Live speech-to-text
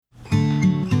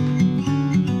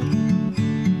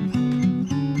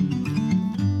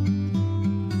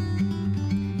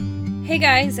Hey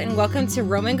guys, and welcome to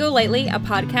Roam & Go Lightly, a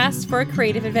podcast for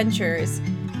creative adventurers.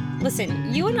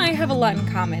 Listen, you and I have a lot in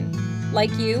common.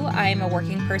 Like you, I am a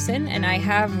working person and I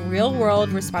have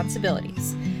real-world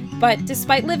responsibilities. But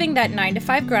despite living that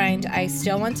 9-to-5 grind, I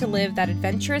still want to live that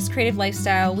adventurous creative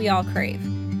lifestyle we all crave.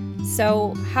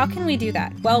 So how can we do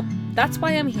that? Well, that's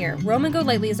why I'm here. Roam & Go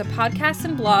Lightly is a podcast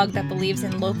and blog that believes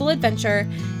in local adventure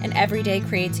and everyday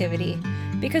creativity.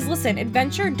 Because listen,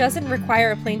 adventure doesn't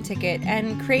require a plane ticket,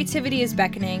 and creativity is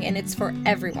beckoning, and it's for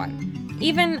everyone,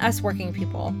 even us working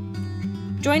people.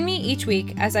 Join me each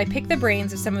week as I pick the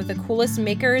brains of some of the coolest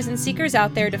makers and seekers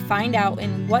out there to find out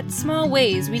in what small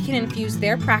ways we can infuse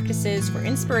their practices for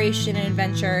inspiration and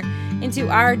adventure into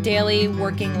our daily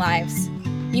working lives.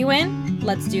 You in?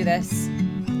 Let's do this.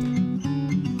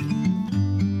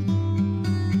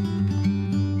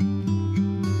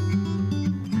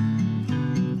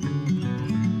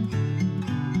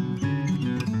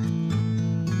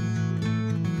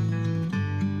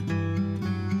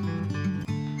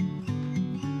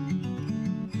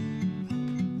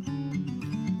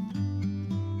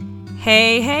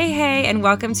 Hey, and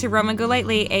welcome to Roam & Go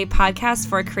Lightly, a podcast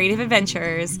for creative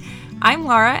adventurers. I'm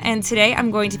Laura, and today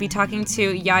I'm going to be talking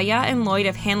to Yaya and Lloyd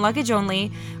of Luggage Only,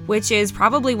 which is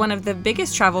probably one of the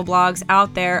biggest travel blogs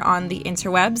out there on the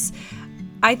interwebs.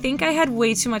 I think I had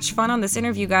way too much fun on this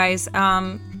interview, guys.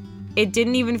 It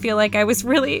didn't even feel like I was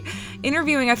really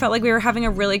interviewing. I felt like we were having a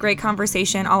really great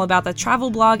conversation all about the travel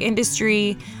blog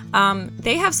industry.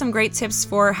 They have some great tips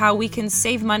for how we can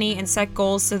save money and set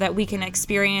goals so that we can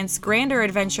experience grander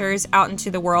adventures out into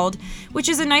the world, which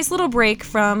is a nice little break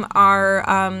from our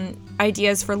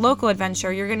ideas for local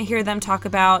adventure. You're going to hear them talk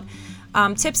about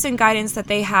tips and guidance that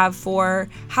they have for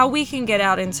how we can get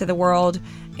out into the world.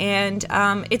 And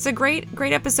it's a great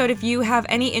episode if you have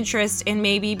any interest in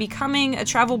maybe becoming a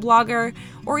travel blogger,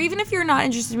 or even if you're not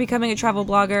interested in becoming a travel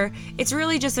blogger. It's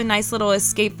really just a nice little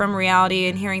escape from reality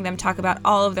and hearing them talk about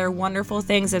all of their wonderful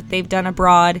things that they've done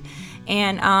abroad.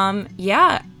 And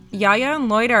Yaya and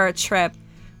Lloyd are a trip.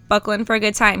 Buckle in for a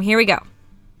good time. Here we go.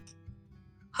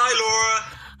 Hi, Laura.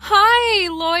 Hi,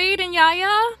 Lloyd and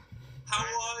Yaya. How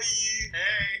are you? Hey.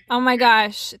 Oh my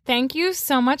gosh. Thank you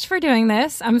so much for doing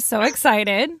this. I'm so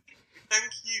excited.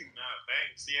 Thank you. No,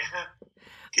 thanks.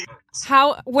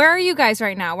 Yeah. Where are you guys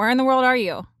right now? Where in the world are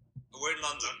you? We're in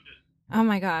London. Oh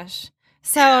my gosh.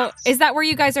 So Is that where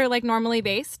you guys are like normally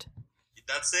based?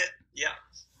 That's it. Yeah.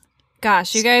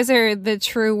 Gosh, you guys are the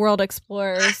true world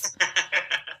explorers.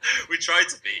 We try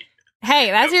to be.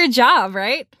 Hey, that's your job,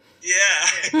 right? Yeah.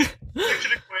 It's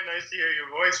actually quite nice to hear your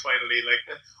voice finally. Like,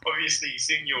 obviously,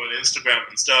 seeing you on Instagram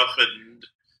and stuff, and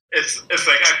it's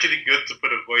like actually good to put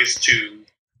a voice to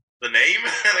the name,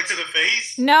 like to the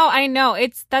face. No, I know.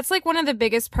 That's like one of the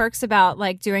biggest perks about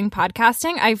like doing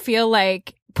podcasting. I feel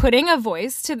like putting a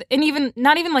voice to, and even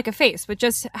not even like a face, but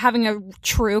just having a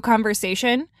true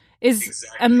conversation is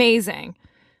amazing.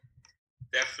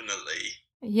 Definitely.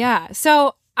 Yeah.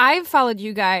 So I've followed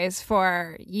you guys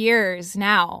for years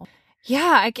now.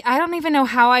 Yeah, I don't even know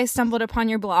how I stumbled upon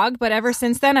your blog, but ever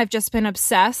since then, I've just been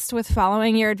obsessed with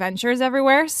following your adventures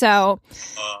everywhere. So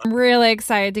I'm really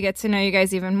excited to get to know you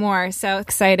guys even more. So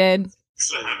excited. Thanks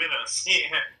for having us.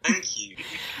 Yeah, thank you.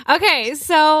 Okay,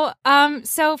 so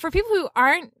for people who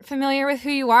aren't familiar with who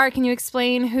you are, can you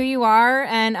explain who you are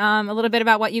and a little bit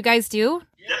about what you guys do?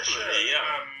 Yeah, definitely. Yeah.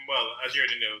 Well, as you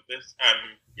already know, I'm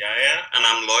Yaya, and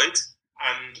I'm Lloyd.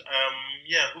 And,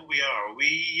 who we are.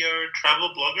 We are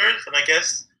travel bloggers, and I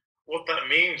guess what that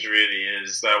means really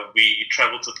is that we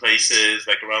travel to places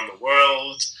like around the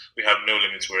world. We have no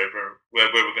limits where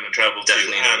we're going to travel to.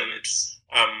 Definitely no limits.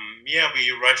 We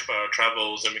write about our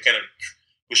travels, and we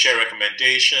share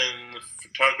recommendations,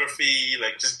 photography,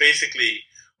 like just basically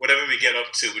whatever we get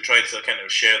up to, we try to kind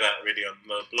of share that really on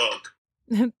the blog.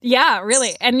 Yeah,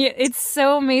 really. And it's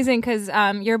so amazing because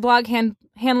your blog, Hand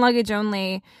Luggage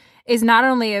Only, is not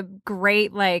only a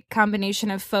great like combination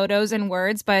of photos and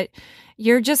words, but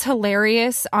you're just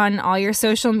hilarious on all your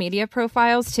social media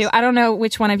profiles too. I don't know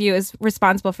which one of you is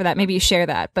responsible for that. Maybe you share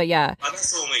that, but yeah.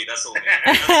 That's all me. No,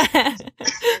 it's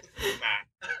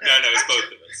both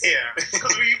of us. Yeah,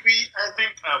 because I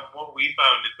think what we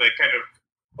found is that kind of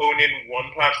owning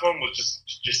one platform was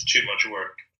just too much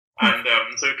work, and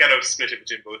so we kind of split it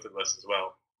between both of us as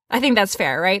well. I think that's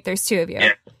fair, right? There's two of you.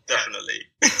 Yeah, definitely.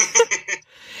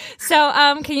 So,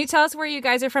 can you tell us where you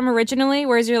guys are from originally?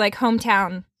 Where's your like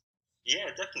hometown? Yeah,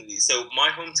 definitely. So my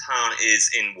hometown is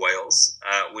in Wales,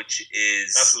 which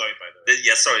is... That's Lloyd, by the way.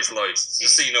 Yeah, sorry, it's Lloyd.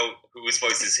 Just so you know whose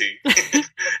voice is who.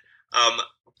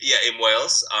 In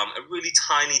Wales, a really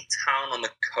tiny town on the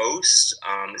coast.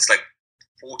 It's like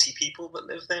 40 people that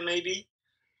live there, maybe.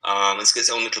 It's got its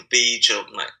own little beach,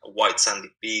 like a white sandy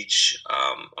beach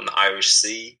on the Irish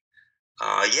Sea.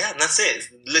 And that's it. It's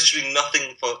literally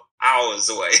nothing for hours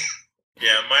away.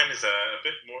 Yeah, mine is a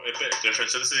bit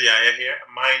different. So this is Yaya here.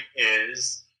 Mine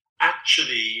is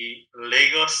actually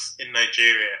Lagos in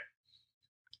Nigeria.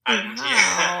 And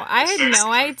wow, I had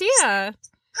no idea.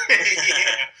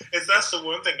 That's the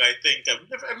one thing I think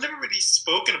I've never really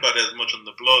spoken about it as much on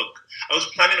the blog. I was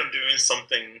planning on doing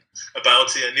something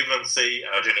about it, and even say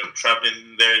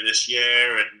traveling there this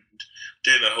year and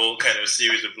doing a whole kind of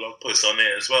series of blog posts on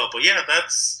it as well. But yeah,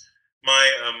 that's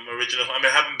my original. I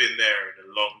mean, I haven't been there in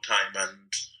a long time,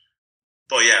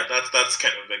 but yeah, that's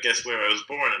kind of, I guess, where I was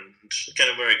born and kind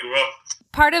of where I grew up.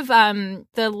 Part of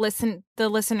the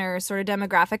listener sort of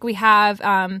demographic we have,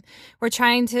 we're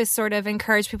trying to sort of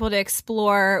encourage people to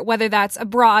explore, whether that's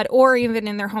abroad or even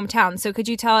in their hometown. So could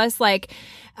you tell us like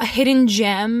a hidden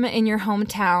gem in your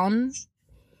hometown?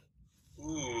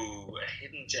 Ooh, a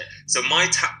hidden gem. So my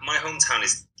hometown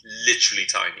is literally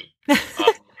tiny.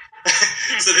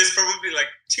 So there's probably like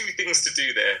two things to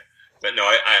do there. But no,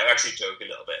 I actually joke a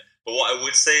little bit. But what I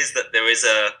would say is that there is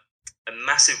a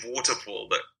massive waterfall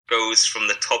that goes from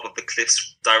the top of the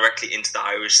cliffs directly into the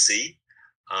Irish Sea,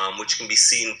 which can be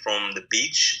seen from the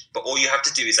beach. But all you have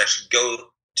to do is actually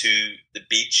go to the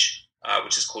beach,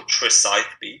 which is called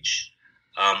Tresaith Beach,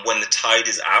 when the tide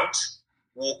is out,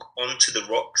 walk onto the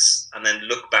rocks, and then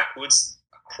look backwards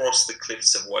across the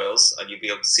cliffs of Wales, and you'll be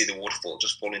able to see the waterfall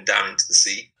just falling down into the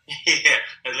sea. Yeah,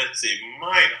 and let's see,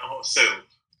 mine also...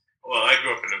 Well, I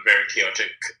grew up in a very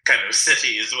chaotic kind of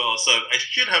city as well, so I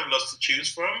should have lots to choose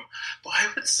from. But I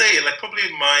would say, like, probably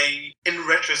in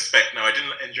retrospect now, I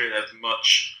didn't enjoy it as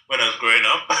much when I was growing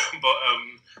up,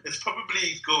 but it's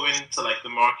probably going to, like, the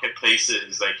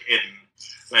marketplaces, like, in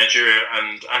Nigeria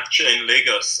and actually in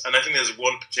Lagos. And I think there's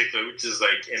one particular, which is,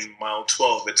 like, in mile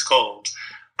 12, it's called.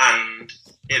 And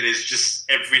it is just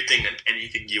everything and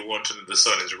anything you want under the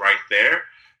sun is right there.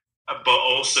 But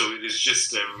also, it is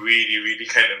just a really, really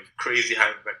kind of crazy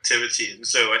hive of activity. And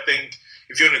so I think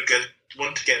if you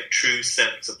want to get a true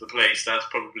sense of the place, that's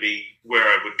probably where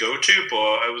I would go to. But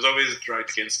I was always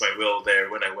dragged against my will there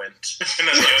when I went. And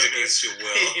that's against your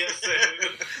will. Yes.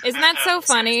 Isn't that so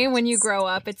funny when you grow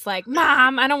up? It's like,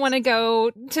 Mom, I don't want to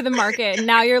go to the market. And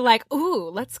now you're like, ooh,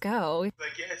 let's go.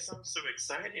 Like, yeah, it sounds so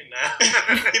exciting now.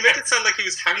 He made it sound like he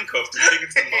was handcuffed and taken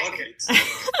to the market.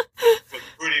 But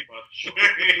pretty much.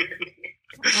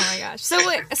 Oh my gosh.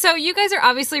 So you guys are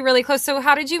obviously really close. So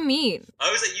how did you meet?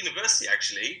 I was at university,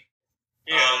 actually.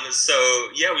 Yeah.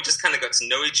 We just kind of got to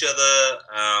know each other.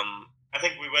 I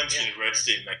think we went to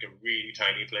university in like a really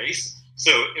tiny place.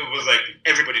 So it was like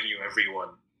everybody knew everyone.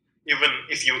 Even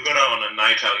if you were going out on a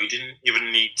night out, you didn't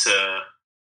even need to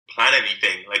plan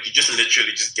anything. Like you just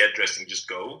literally just get dressed and just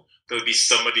go. There would be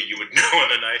somebody you would know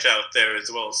on a night out there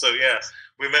as well. So yeah,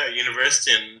 we met at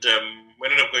university and we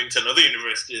ended up going to another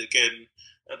university again,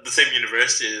 at the same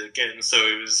university again. So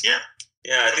it was, yeah.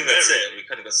 Yeah, I think that's it. We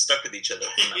kind of got stuck with each other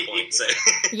from that point. So.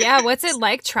 Yeah, what's it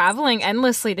like traveling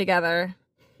endlessly together?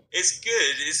 It's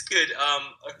good. It's good.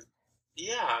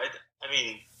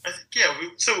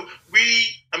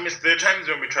 There are times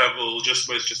when we travel just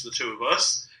the two of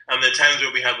us, and there are times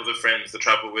where we have other friends that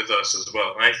travel with us as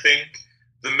well. And I think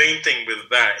the main thing with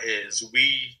that is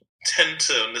we tend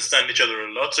to understand each other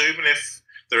a lot. So even if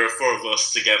there are four of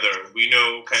us together, we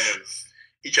know kind of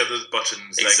each other's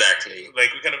buttons. Exactly.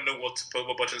 Like we kind of know what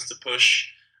buttons to push,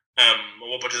 or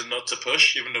what buttons not to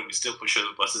push, even though we still push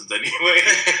those buttons anyway.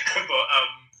 But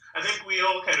I think we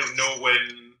all kind of know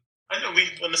when. I know we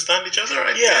understand each other.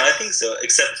 I think so.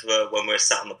 Except for when we're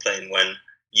sat on the plane, when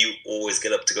you always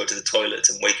get up to go to the toilet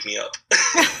and wake me up.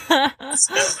 That's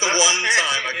the one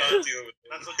time I can't deal with it.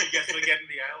 That's what you get for getting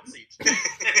the aisle seat.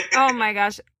 Oh my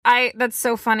gosh. That's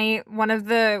so funny. One of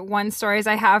the stories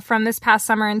I have from this past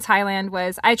summer in Thailand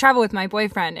was I travel with my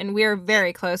boyfriend and we're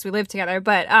very close. We live together,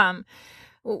 but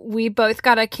we both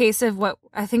got a case of what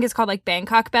I think is called like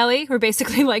Bangkok belly, where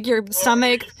basically like your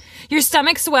stomach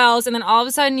swells and then all of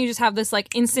a sudden you just have this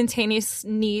like instantaneous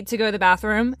need to go to the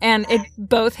bathroom, and it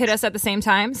both hit us at the same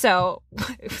time. So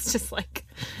it was just like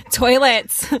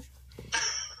toilets. I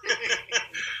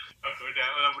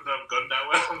would have gone that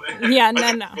well. Yeah,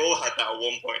 no. no. We've all had that at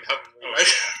one point, haven't we?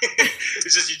 Right?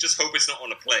 It's just you just hope it's not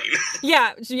on a plane.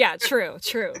 Yeah, true,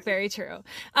 very true.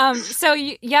 So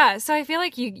I feel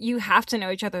like you have to know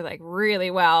each other like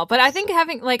really well. But I think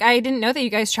I didn't know that you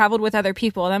guys traveled with other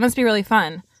people. That must be really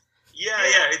fun. Yeah.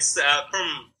 It's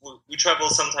we travel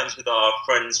sometimes with our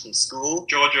friends from school,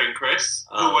 Georgia and Chris,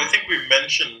 who I think we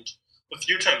mentioned a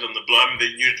few times on the blog.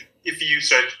 If you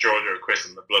search Georgia or Chris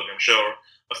on the blog, I'm sure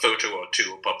a photo or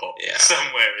two will pop up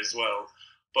somewhere as well.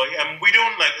 But we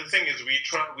don't like the thing is we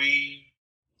traveled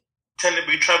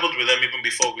with them even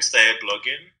before we started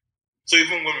blogging. So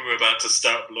even when we were about to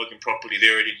start blogging properly, they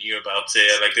already knew about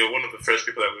it. Like they were one of the first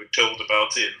people that we were told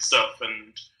about it and stuff.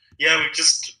 And yeah,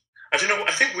 I don't know.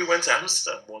 I think we went to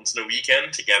Amsterdam once on a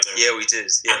weekend together. Yeah, we did.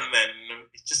 Yeah. And then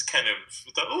it just kind of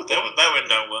thought, oh, that went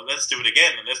down well. Let's do it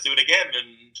again, and let's do it again,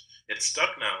 and it's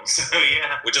stuck now. So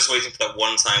yeah, we're just waiting for that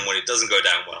one time when it doesn't go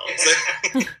down well. So.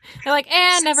 They're like,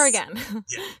 and never again.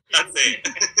 Yeah, that's it.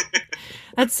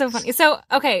 That's so funny. So,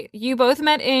 okay, you both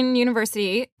met in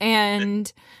university,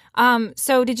 and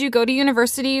so did you go to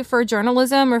university for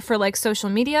journalism or for like social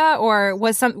media, or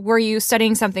were you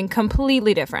studying something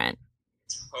completely different?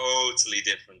 Totally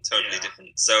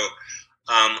different. So,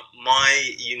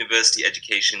 my university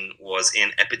education was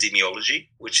in epidemiology,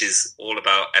 which is all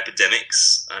about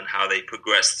epidemics and how they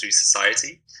progress through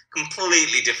society.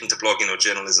 Completely different to blogging or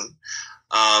journalism.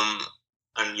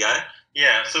 And yeah.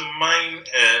 Yeah, so mine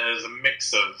is a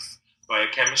mix of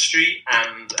biochemistry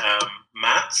and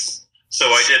maths. So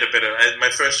I did a bit of my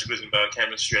first degree was in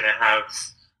biochemistry, and I have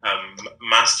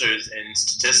masters in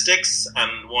statistics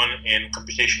and one in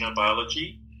computational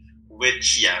biology,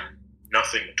 which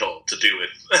nothing at all to do with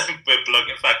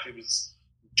blogging. In fact, it was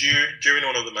during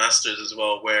one of the masters as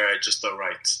well where I just thought,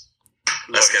 right,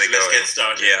 let's get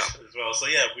started as well. So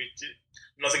yeah, we did.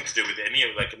 Nothing to do with any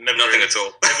of nothing at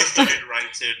all. Never studied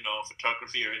writing or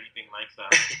photography or anything like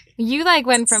that. You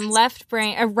went from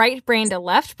right brain to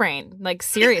left brain, like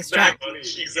serious jump.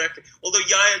 Exactly. Although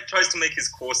Yaya tries to make his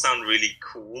course sound really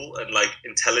cool and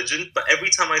intelligent, but every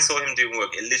time I saw him doing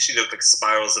work, it literally looked like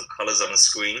spirals of colors on a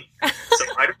screen. So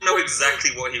I don't know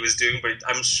exactly what he was doing, but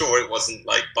I'm sure it wasn't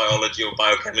like biology or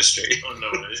biochemistry. Oh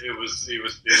no, it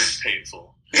was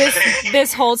painful.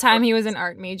 This whole time he was an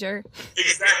art major.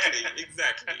 Exactly.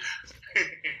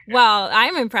 Well,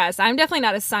 I'm impressed. I'm definitely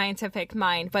not a scientific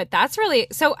mind, but that's really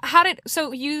so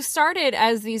you started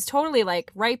as these totally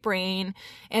right brain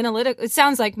analytical. It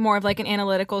sounds like more of an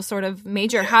analytical sort of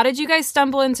major. Yeah. How did you guys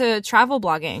stumble into travel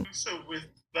blogging? So with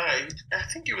that, I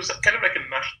think it was kind of like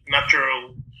a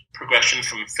natural progression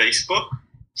from Facebook.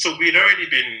 So we'd already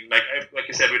been like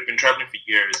I said, we'd been traveling for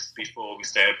years before we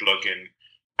started blogging.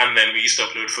 And then we used to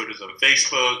upload photos on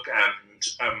Facebook, and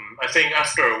I think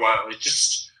after a while,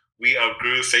 we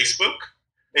outgrew Facebook.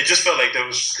 It just felt like there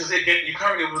was because it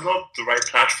was not the right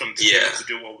platform to be able to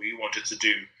do what we wanted to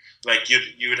do. Like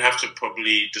you would have to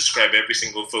probably describe every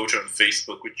single photo on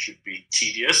Facebook, which would be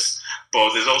tedious.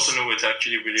 But there's also no way to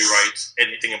actually really write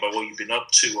anything about what you've been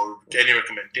up to or any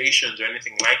recommendations or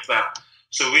anything like that.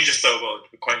 So we just thought, well,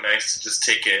 it'd be quite nice to just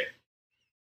take it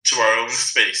to our own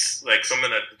space, like something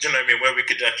that, do you know what I mean, where we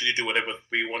could actually do whatever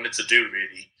we wanted to do,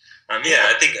 really. And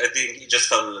I think it just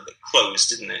felt a little bit closed,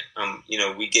 didn't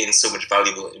it? We gained so much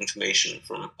valuable information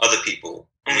from other people,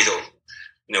 and we thought,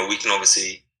 we can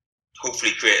obviously,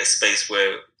 hopefully, create a space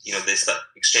where there's that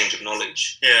exchange of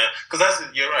knowledge. Yeah,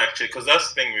 you're right, actually, because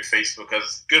that's the thing with Facebook.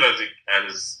 As good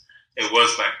as it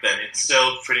was back then, it's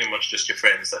still pretty much just your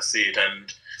friends that see it,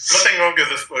 and nothing wrong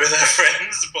with our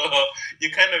friends, but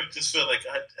you kind of just feel like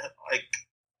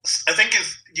I think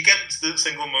you get the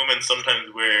single moment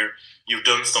sometimes where you've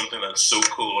done something that's so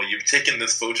cool, or you've taken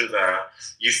this photo that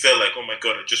you feel like, oh my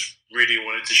god, I just really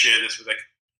wanted to share this with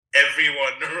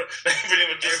everyone. Pretty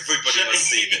much everybody must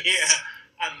see this.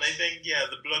 Yeah, and I think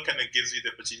the blog kind of gives you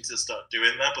the opportunity to start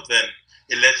doing that, but then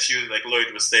it lets you, like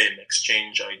Lloyd was saying,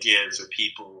 exchange ideas with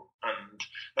people and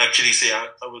actually say,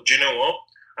 well, do you know what?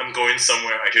 I'm going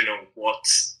somewhere. I don't know what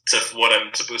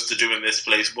I'm supposed to do in this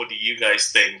place. What do you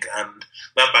guys think? And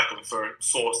that back and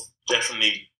forth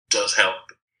definitely does help.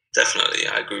 Definitely,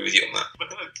 I agree with you on that.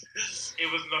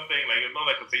 It was nothing not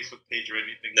like a Facebook page or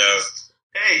anything. No. Just,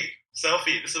 hey,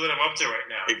 selfie. This is what I'm up to right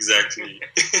now. Exactly.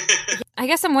 I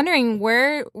guess I'm wondering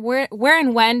where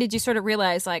and when did you sort of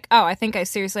realize I think I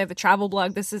seriously have a travel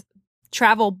blog. This is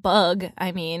travel bug.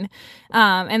 I mean,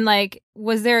 and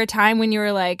was there a time when you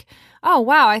were like, oh,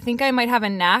 wow, I think I might have a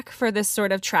knack for this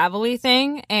sort of travel-y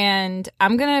thing, and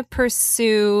I'm going to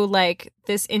pursue,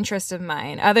 this interest of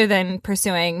mine, other than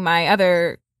pursuing my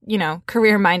other,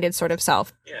 career-minded sort of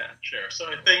self? Yeah, sure. So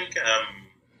I think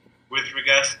with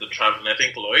regards to the traveling, I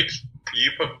think, Lloyd,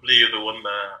 you probably are the one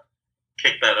that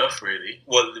kicked that off, really.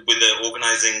 Well, with the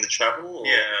organising the travel? Or?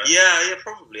 Yeah,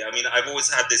 probably. I mean, I've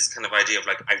always had this kind of idea of,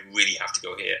 I really have to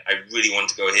go here. I really want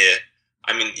to go here.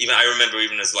 I mean, I remember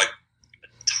even as,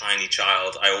 tiny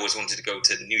child, I always wanted to go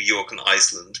to New York and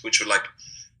Iceland, which were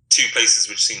two places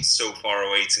which seemed so far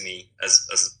away to me as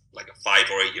a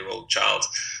 5 or 8 year old child.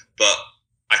 But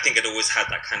I think I'd always had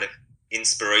that kind of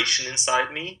inspiration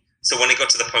inside me. So when it got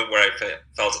to the point where I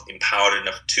felt empowered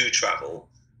enough to travel,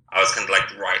 I was kind of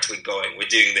like, right, we're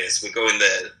doing this, we're going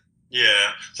there.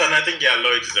 Yeah. So, and I think,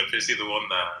 Lloyd is obviously the one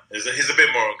that he's a bit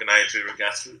more organized with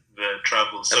regards to the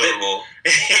travel. So, a bit more.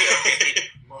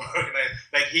 More organized.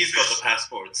 Like, he's got the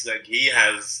passports. Like, he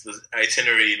has the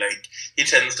itinerary. Like, he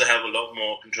tends to have a lot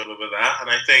more control over that. And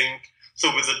I think, so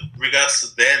with regards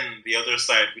to then the other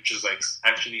side, which is like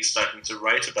actually starting to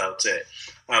write about it,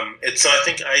 so I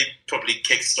think I probably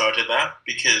kick-started that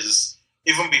because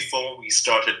even before we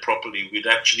started properly, we'd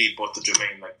actually bought the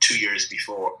domain like 2 years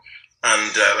before.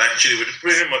 And actually, we're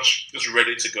pretty much just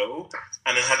ready to go,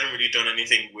 and I hadn't really done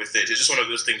anything with it. It's just one of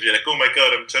those things where you're like, oh my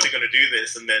God, I'm totally going to do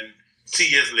this. And then 2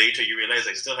 years later, you realize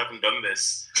I still haven't done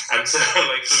this. And so,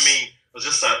 like, for me, I was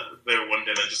just sat there one day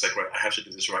and I was just like, right, I have to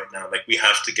do this right now. Like, we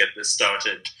have to get this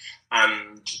started.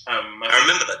 And I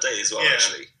remember that day as well,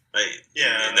 actually. Like,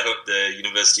 in the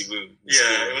university room.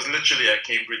 Yeah, it was literally at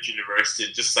Cambridge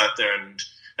University. Just sat there and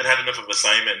had enough of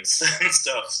assignments and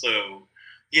stuff. So,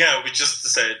 yeah, we just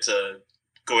decided to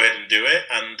go ahead and do it.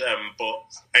 And but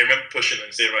I remember pushing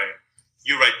and saying, right,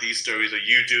 you write these stories or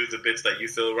you do the bits that you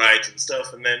feel right and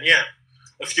stuff. And then,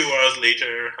 a few hours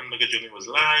later, Luggage Only was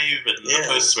live and the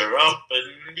posts were up.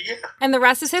 And And the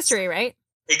rest is history, right?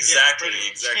 Exactly.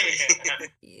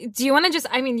 Do you want to just,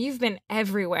 I mean, you've been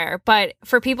everywhere, but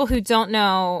for people who don't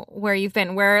know where you've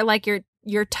been, where are like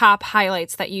your top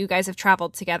highlights that you guys have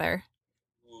traveled together?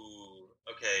 Ooh,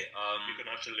 okay. You're going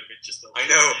to have to limit yourself. I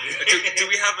know. do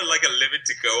we have a limit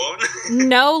to go on?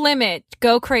 No limit.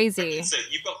 Go crazy. So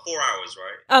you've got 4 hours,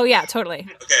 right? Oh, yeah, totally.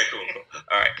 Okay, cool.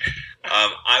 All right.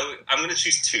 I'm going to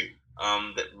choose two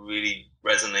that really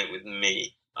resonate with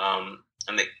me.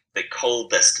 And they're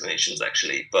cold destinations,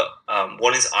 actually. But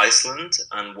one is Iceland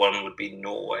and one would be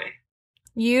Norway.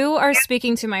 You are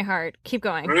speaking to my heart. Keep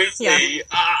going. Really? Yeah.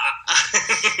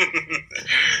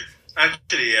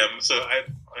 Actually, so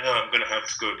I'm going to have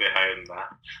to go a bit higher than that.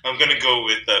 I'm going to go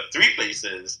with 3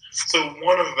 places. So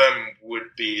one of them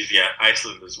would be,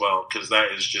 Iceland as well, because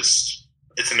that is just,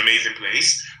 it's an amazing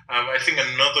place. I think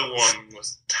another one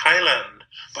was Thailand,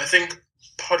 but I think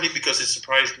partly because it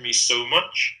surprised me so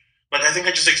much. Like, I think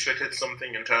I just expected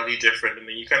something entirely different, and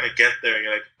then you kind of get there and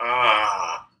you're like,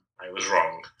 I was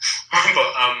wrong.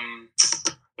 But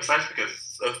if I pick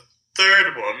a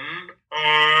third one,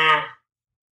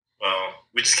 well,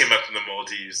 we just came back from the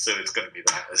Maldives, so it's going to be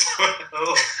that as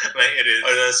well. Like, it is.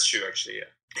 Oh, that's true, actually, yeah.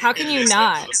 How can you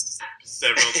not?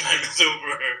 Several times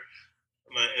over.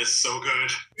 Like, it's so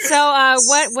good. So,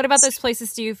 what about those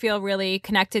places do you feel really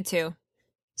connected to?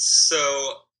 So,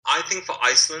 I think for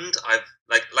Iceland, I've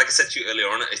like I said to you earlier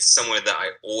on, it's somewhere that I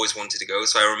always wanted to go.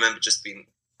 So I remember just being,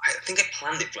 I think I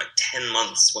planned it for like 10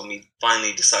 months when we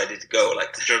finally decided to go.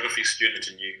 Like the geography student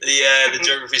in you. Yeah, the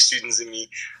geography students in me.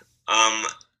 I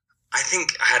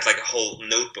think I had like a whole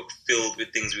notebook filled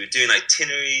with things we were doing,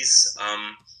 itineraries.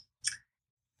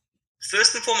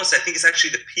 First and foremost, I think it's actually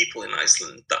the people in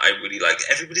Iceland that I really like.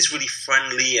 Everybody's really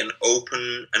friendly and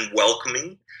open and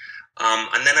welcoming.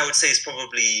 And then I would say it's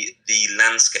probably the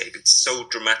landscape. It's so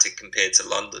dramatic compared to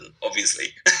London, obviously.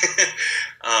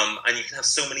 And you can have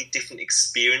so many different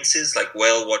experiences, like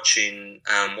whale watching,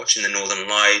 watching the Northern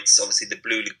Lights, obviously the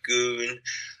Blue Lagoon,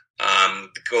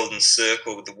 the Golden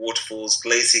Circle with the waterfalls,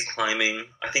 glacier climbing.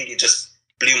 I think it just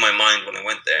blew my mind when I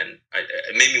went there, and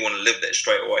it made me want to live there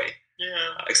straight away.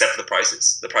 Yeah. Except for the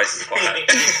prices. The prices are quite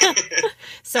high.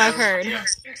 So I've heard. Yeah, I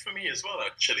think for me as well,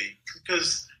 actually,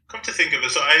 because come to think of it,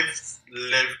 so I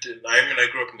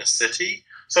grew up in a city,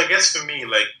 so I guess for me,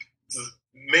 like, the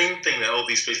main thing that all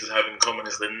these places have in common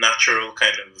is the natural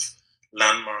kind of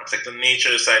landmarks, like the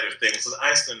nature side of things. So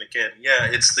Iceland, again,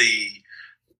 it's the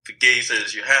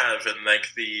geysers you have, and like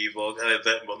well,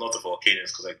 not the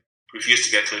volcanoes, because I refuse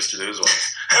to get close to those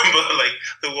ones, but like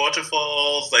the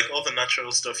waterfalls, like all the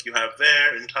natural stuff you have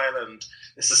there. In Thailand,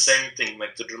 it's the same thing,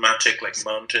 like the dramatic like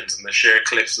mountains and the sheer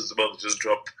cliffs as well, just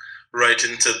drop right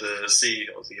into the sea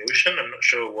or the ocean. I'm not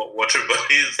sure what water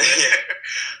body is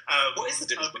there. What is the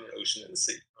difference between the ocean and the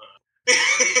sea?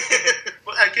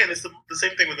 But again, it's the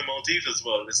same thing with the Maldives as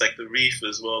well. It's like the reef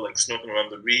as well, like snorkeling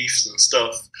around the reefs and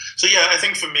stuff. So yeah, I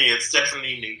think for me, it's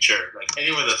definitely nature. Like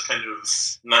anywhere that's kind of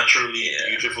naturally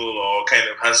beautiful or kind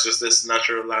of has just this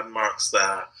natural landmarks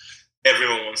that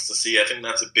everyone wants to see. I think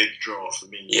that's a big draw for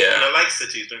me. Yeah. And I like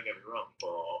cities, don't get me wrong,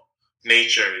 but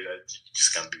nature, you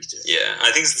just can't beat it. Yeah,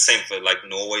 I think it's the same for like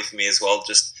Norway for me as well.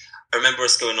 Just I remember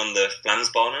us going on the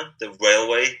Flamsbane, the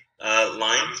railway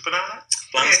line.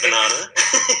 Flamsbane.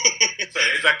 Sorry,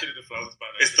 it's actually the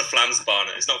Flamsbane. It's the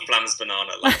Flamsbane. It's not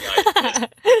Flamsbanana. Like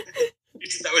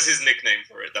that was his nickname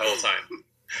for it the whole time.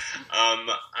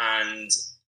 And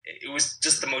it was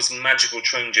just the most magical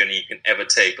train journey you can ever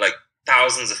take. Like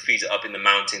thousands of feet up in the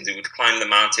mountains. It would climb the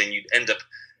mountain. You'd end up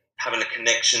having a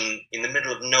connection in the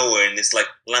middle of nowhere in this like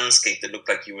landscape that looked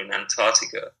like you were in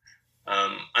Antarctica.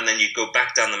 And then you'd go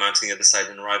back down the mountain the other side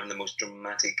and arrive in the most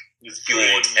dramatic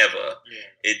fjord ever.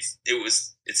 Yeah.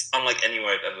 It's unlike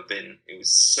anywhere I've ever been. It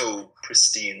was so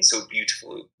pristine, so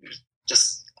beautiful. It was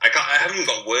just I haven't even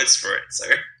got words for it. So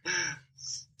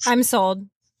I'm sold.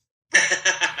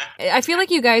 I feel like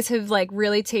you guys have like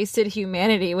really tasted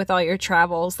humanity with all your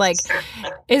travels. Like,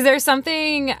 is there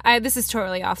something? This is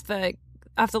totally off the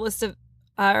list of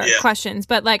questions,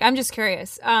 but like I'm just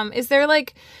curious. Is there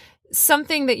like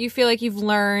something that you feel like you've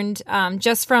learned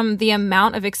just from the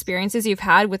amount of experiences you've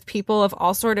had with people of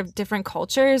all sort of different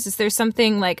cultures? Is there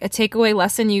something like a takeaway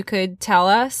lesson you could tell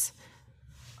us?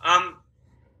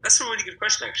 That's a really good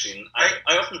question, actually.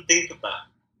 I often think of that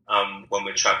when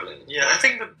we're traveling. Yeah, I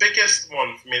think the biggest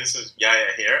one for me, this is Yaya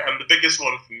here, and the biggest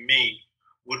one for me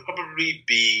would probably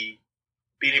be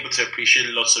being able to appreciate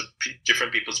lots of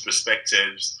different people's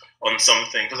perspectives on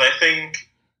something. Because I think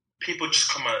people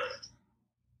just come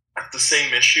at the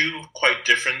same issue quite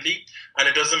differently, and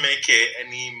it doesn't make it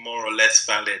any more or less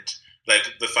valid. Like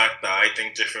the fact that I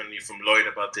think differently from Lloyd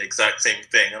about the exact same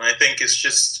thing. And I think it's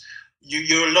just...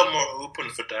 You're a lot more open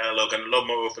for dialogue and a lot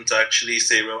more open to actually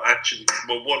say, well,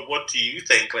 what do you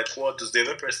think? Like, what does the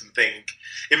other person think?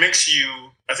 I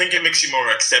think it makes you more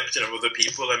accepting of other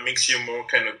people and makes you more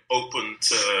kind of open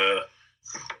to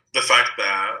the fact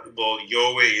that, well,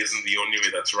 your way isn't the only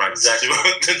way that's right. Exactly.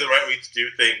 The right way to do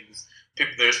things.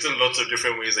 There's still lots of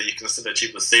different ways that you can still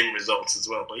achieve the same results as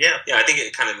well. But yeah, I think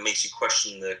it kind of makes you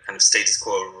question the kind of status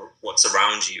quo of what's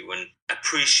around you and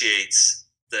appreciates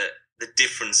the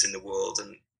difference in the world.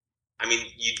 And I mean,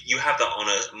 you have that on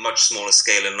a much smaller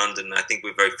scale in London. I think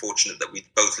we're very fortunate that we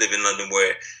both live in London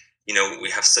where, you know,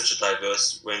 we have such a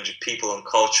diverse range of people and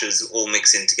cultures all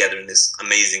mixing together in this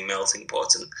amazing melting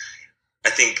pot. And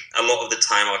I think a lot of the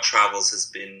time our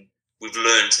travels we've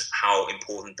learned how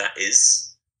important that is.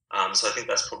 So I think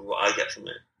that's probably what I get from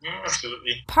it. Yeah,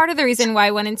 absolutely. Part of the reason why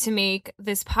I wanted to make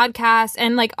this podcast,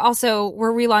 and like also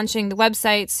we're relaunching the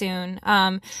website soon,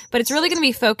 but it's really going to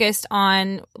be focused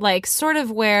on like sort of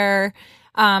where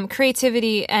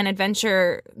creativity and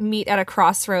adventure meet at a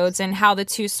crossroads and how the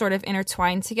two sort of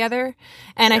intertwine together.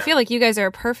 And I feel like you guys are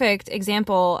a perfect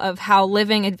example of how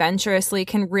living adventurously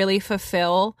can really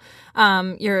fulfill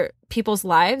your people's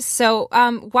lives. So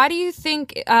why do you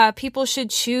think people should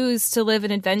choose to live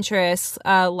an adventurous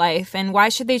life, and why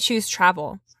should they choose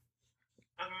travel?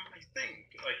 I think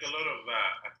like a lot of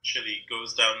that actually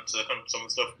goes down to some of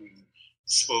the stuff we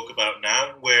spoke about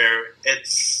now, where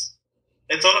it's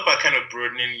all about kind of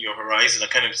broadening your horizon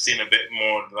and kind of seeing a bit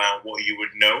more than what you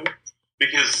would know.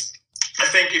 Because I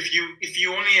think if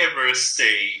you only ever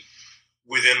stay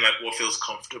within like what feels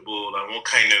comfortable and what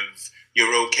kind of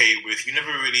you're okay with, you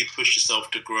never really push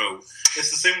yourself to grow.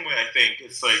 It's the same way, I think.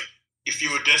 It's like if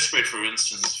you were desperate, for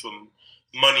instance, for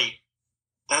money,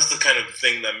 that's the kind of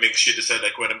thing that makes you decide,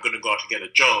 like, right, I'm going to go out and get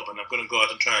a job and I'm going to go out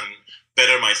and try and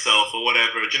better myself or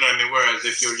whatever. Do you know what I mean? Whereas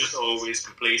if you're just always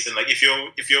complacent, like if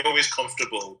you're always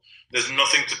comfortable, there's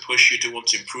nothing to push you to want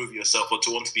to improve yourself or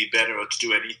to want to be better or to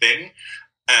do anything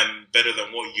better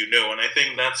than what you know. And I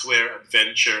think that's where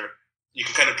adventure, you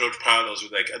can kind of draw parallels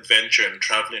with like adventure and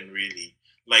traveling, really.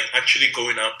 Like actually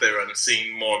going out there and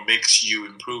seeing more makes you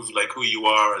improve like who you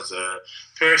are as a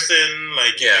person.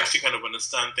 Like it makes you kind of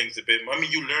understand things a bit more. I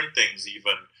mean, you learn things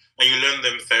even, and you learn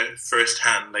them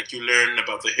firsthand. Like you learn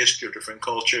about the history of different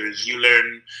cultures. You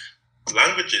learn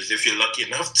languages if you're lucky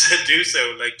enough to do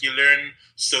so. Like you learn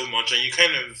so much, and you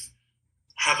kind of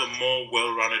have a more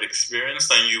well-rounded experience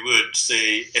than you would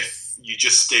say if you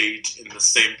just stayed in the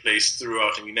same place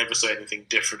throughout and you never saw anything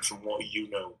different from what you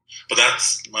know. But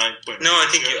that's my point. No,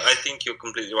 I think you're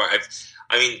completely right.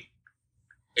 I mean,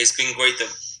 it's been great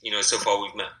that, you know, so far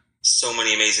we've met so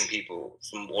many amazing people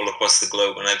from all across the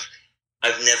globe, and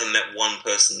I've never met one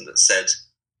person that said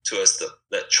to us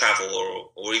that travel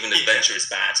or even adventure is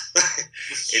bad.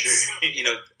 It's you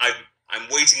know, I'm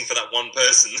waiting for that one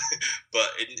person, but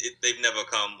they've never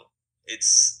come.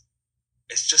 It's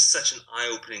just such an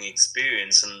eye-opening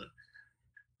experience, and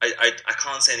I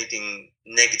can't say anything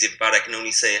negative about it. I can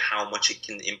only say how much it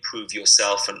can improve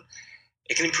yourself, and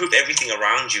it can improve everything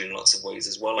around you in lots of ways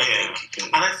as well, I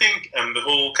think. And I think the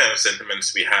whole kind of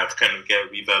sentiments we have kind of get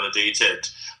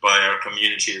revalidated by our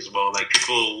community as well. Like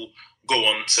people go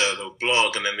on to the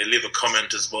blog and then they leave a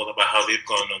comment as well about how they've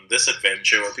gone on this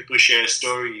adventure, or people share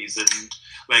stories. And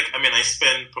like, I mean, I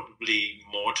spend probably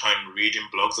more time reading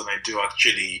blogs than I do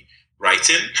actually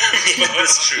writing.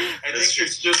 That's true. I think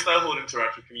it's just that whole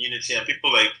interactive community, and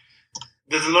people like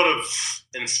there's a lot of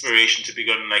inspiration to be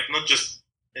gotten, like not just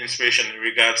inspiration in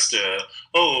regards to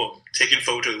taking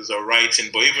photos or writing,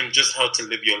 but even just how to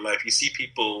live your life. You see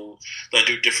people that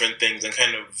do different things and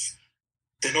kind of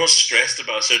they're not stressed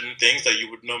about certain things that you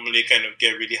would normally kind of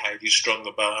get really highly strung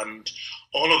about, and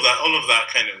all of that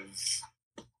kind of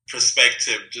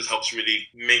perspective just helps really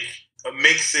makes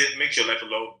your life a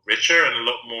lot richer and a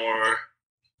lot more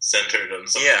centered on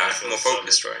something. Yeah, more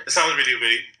focused, right? It sounds really,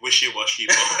 really wishy-washy,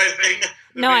 but I think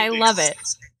no, I love it.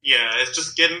 Yeah, it's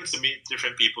just getting to meet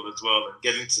different people as well, and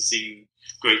getting to see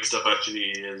great stuff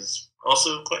actually is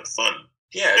also quite fun.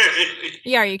 Yeah,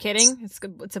 yeah. Are you kidding? It's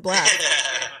a blast.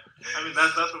 I mean,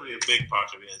 that's probably a big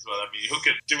part of it as well. I mean, who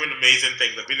could do an amazing thing?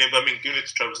 Doing it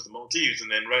to travel to the Maldives, and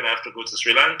then right after go to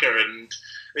Sri Lanka, and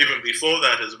even before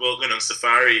that as well, going on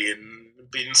safari and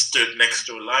being stood next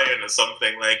to a lion or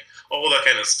something. Like, all that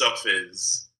kind of stuff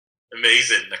is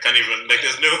amazing. I can't even, like,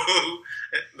 there's no,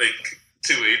 like,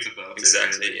 two ways about it.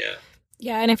 Exactly, really. yeah.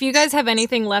 Yeah, and if you guys have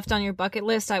anything left on your bucket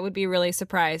list, I would be really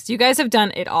surprised. You guys have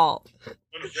done it all.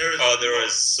 There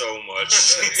is so much.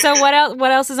 So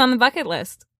what else is on the bucket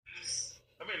list?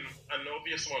 I mean, an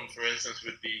obvious one, for instance,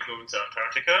 would be going to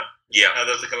Antarctica. Yeah.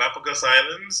 There's the Galapagos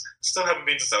Islands. Still haven't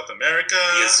been to South America.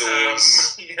 The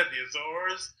Azores. The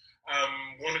Azores.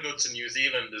 Want to go to New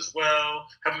Zealand as well.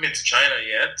 Haven't been to China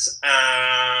yet.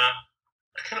 I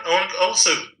want to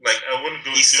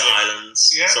go East to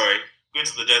Islands. Yeah. Sorry. Going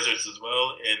to the deserts as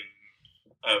well.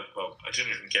 I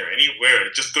didn't even care anywhere.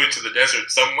 Just going to the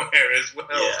desert somewhere as well.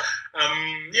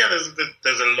 Yeah.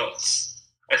 There's a lot.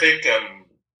 I think,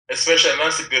 especially, and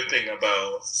that's the good thing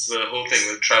about the whole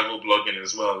thing with travel blogging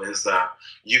as well, is that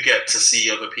you get to see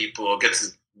other people, or get to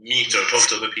meet or talk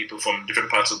to other people from different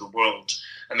parts of the world.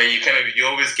 And then you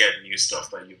always get new stuff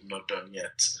that you've not done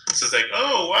yet. So it's like,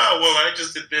 oh, wow, well, I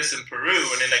just did this in Peru.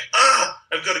 And then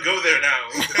I've got to go there now.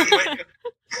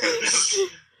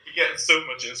 You get so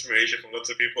much inspiration from lots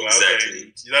of people out there.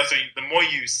 That's why the more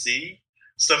you see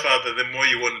stuff out there, the more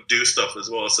you want to do stuff as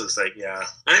well. So it's like, yeah.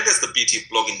 I think that's the beauty of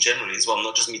blogging generally as well,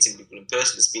 not just meeting people in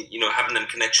person. It's been, having them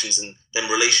connections and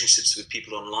them relationships with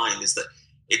people online, is that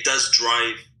it does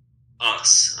drive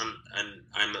us, and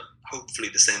I'm hopefully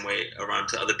the same way around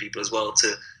to other people as well,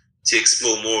 to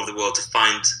explore more of the world, to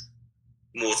find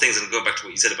more things. And going back to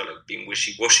what you said about like being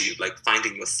wishy-washy, like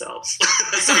finding yourself.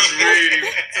 That sounds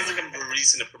like I'm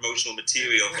releasing a promotional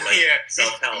material for like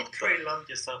self-help. Pray love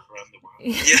yourself around the world.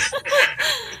 Yeah.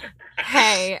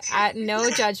 Hey, no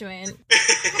judgment.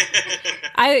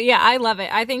 I love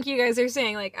it. I think you guys are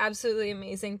saying like absolutely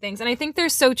amazing things, and I think they're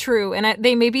so true. And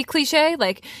they may be cliche,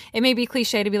 like it may be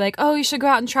cliche to be like, oh, you should go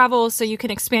out and travel so you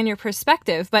can expand your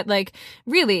perspective. But like,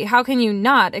 really, how can you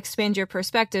not expand your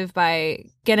perspective by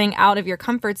getting out of your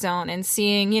comfort zone and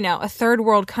seeing, a third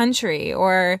world country,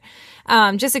 or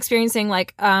just experiencing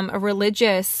like a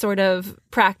religious sort of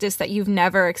practice that you've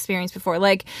never experienced before.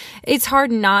 Like, it's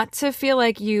hard not to feel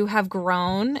like you have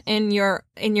grown in your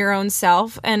own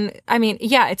self. And I mean,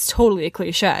 yeah, it's totally a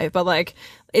cliche, but like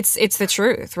it's the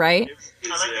truth, right?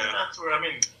 And I think that's where,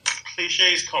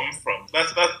 cliches come from.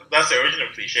 That's the origin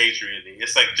of cliches, really.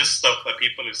 It's like just stuff that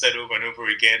people have said over and over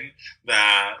again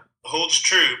that holds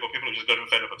true, but people have just gotten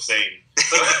fed up of saying.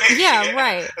 So, yeah,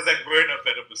 right. It's like, we're not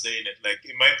fed up of saying it. Like,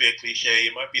 it might be a cliche,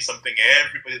 it might be something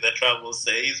everybody that travels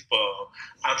says,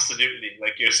 but absolutely,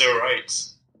 like, you're so right.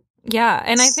 Yeah.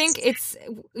 And I think it's,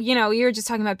 you were just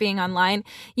talking about being online,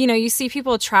 you see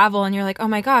people travel and you're like, oh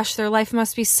my gosh, their life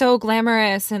must be so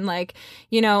glamorous. And like,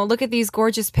 look at these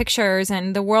gorgeous pictures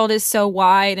and the world is so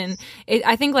wide. And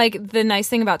I think like the nice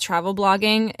thing about travel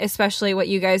blogging, especially what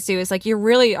you guys do, is like, you're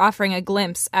really offering a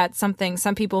glimpse at something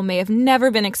some people may have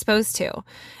never been exposed to.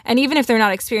 And even if they're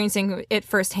not experiencing it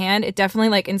firsthand, it definitely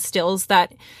like instills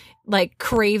that like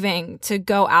craving to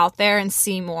go out there and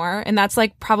see more. And that's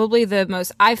like probably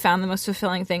I found the most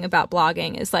fulfilling thing about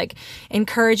blogging, is like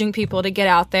encouraging people to get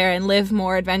out there and live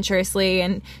more adventurously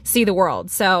and see the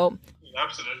world. So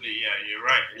absolutely, yeah, you're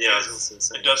right.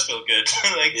 It does feel good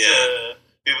to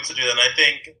be able to do that. And I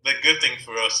think the good thing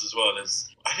for us as well is,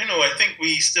 I think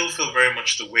we still feel very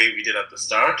much the way we did at the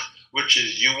start, which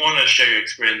is you want to share your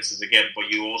experiences again, but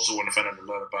you also want to find out a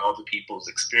lot about other people's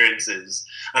experiences.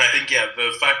 And I think,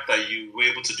 the fact that you were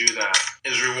able to do that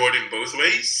is rewarding both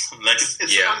ways. Like,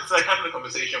 it's like having a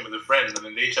conversation with a friend, and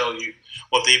then they tell you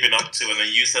what they've been up to, and then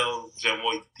you tell them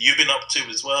what you've been up to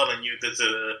as well, and there's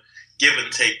a give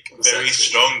and take, very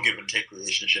strong give and take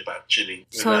relationship, actually.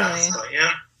 Totally.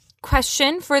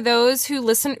 Question for those who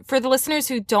listen, for the listeners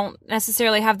who don't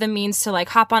necessarily have the means to like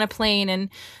hop on a plane and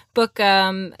book,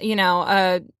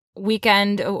 a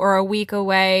weekend or a week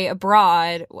away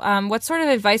abroad, what sort of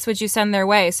advice would you send their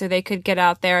way so they could get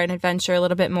out there and adventure a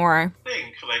little bit more? I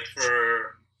think, like,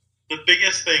 for the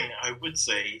biggest thing I would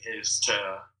say is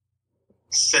to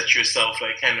set yourself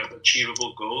like kind of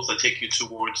achievable goals that take you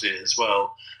towards it as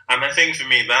well. And I think for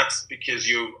me, that's because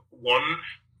you, one,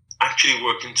 actually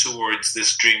working towards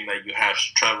this dream that you have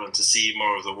to travel and to see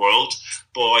more of the world.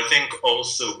 But I think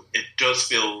also it does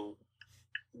feel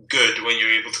good when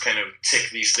you're able to kind of tick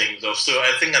these things off. So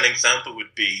I think an example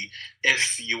would be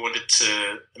if you wanted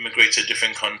to immigrate to a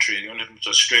different country, you wanted to move to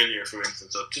Australia, for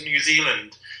instance, or to New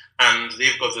Zealand, and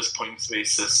they've got this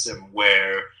points-based system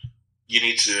where you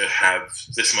need to have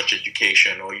this much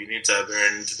education, or you need to have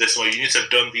earned this, or you need to have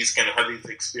done these kind of had these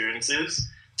experiences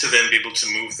to then be able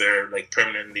to move there like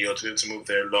permanently, or to be able to move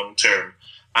there long term.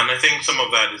 And I think some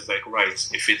of that is like, right,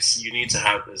 if it's you need to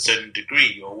have a certain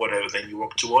degree or whatever, then you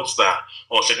work towards that,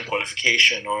 or a certain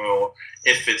qualification, or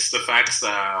if it's the fact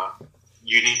that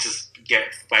you need to get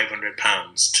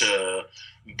 £500 to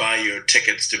buy your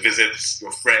tickets to visit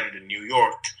your friend in New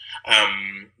York,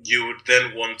 you would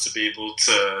then want to be able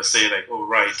to say like, oh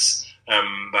right,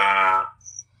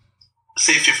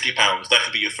 say £50. That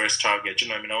could be your first target. You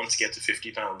know what I mean? I want to get to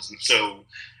 £50, and so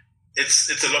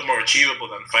it's a lot more achievable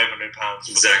than £500.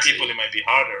 For some people, it might be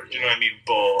harder. Do you know what I mean?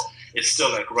 But it's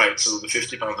still like, right. So the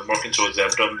 £50 I'm working towards it.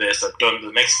 I've done this. I've done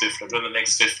the next 50. I've done the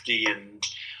next 50, and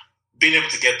being able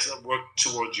to work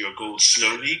towards your goals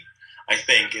slowly, I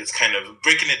think, is kind of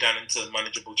breaking it down into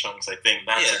manageable chunks. I think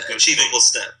that's a good achievable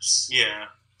thing. steps. Yeah.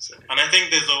 So, and I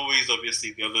think there's always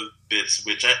obviously the other bits,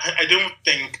 which I don't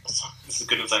think, this is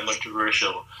going to sound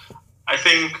controversial, I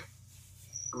think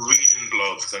reading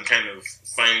blogs and kind of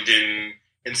finding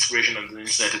inspiration on the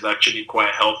internet is actually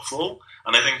quite helpful,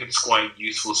 and I think it's quite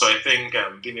useful. So I think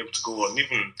being able to go on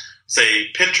even,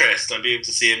 say, Pinterest and be able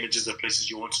to see images of places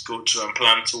you want to go to and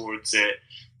plan towards it,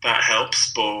 that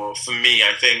helps. But for me,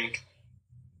 I think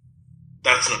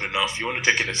that's not enough. You want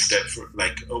to take it a step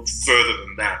further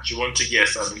than that. You want to,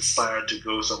 yes, I'm inspired to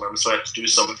go somewhere, I'm inspired to do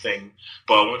something,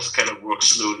 but I want to kind of work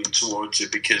slowly towards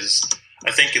it, because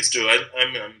I think it's true. A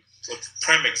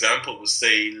prime example was,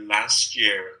 say, last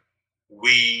year,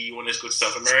 we wanted to go to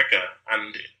South America,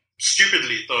 and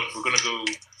stupidly thought if we're going to go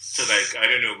to, like, I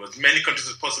don't know, as many countries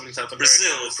as possible in South America.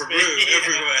 Brazil, Peru,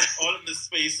 everywhere. All in the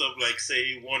space of, like,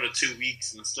 say, 1 or 2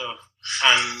 weeks and stuff.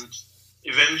 And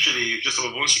eventually, just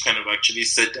once you kind of actually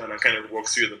sit down and kind of walk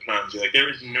through the plans, you're like, there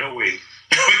is no way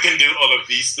we can do all of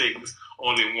these things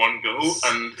all in one go.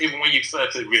 And even when you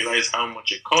start to realize how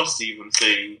much it costs, even,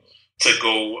 say, to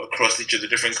go across each of the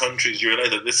different countries, you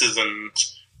realize that this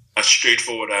isn't as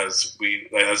straightforward as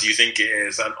you think it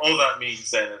is. And all that means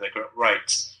then is like,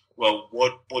 right, well,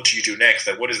 what do you do next?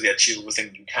 Like, what is the achievable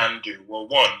thing you can do? Well,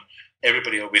 one,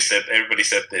 everybody said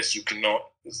this, you cannot,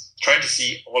 trying to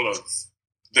see all of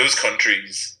those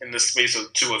countries in the space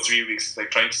of 2 or 3 weeks, it's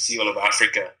like trying to see all of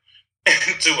Africa in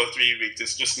 2 or 3 weeks.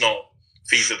 It's just not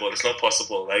feasible. It's not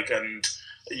possible. Like, and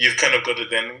you've kind of got to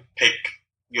then pick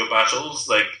your battles.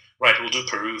 Like, right, we'll do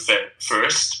Peru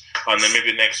first, and then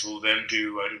maybe next we'll then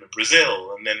do, I don't know,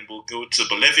 Brazil, and then we'll go to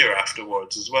Bolivia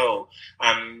afterwards as well.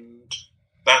 And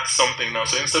that's something now.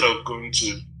 So instead of going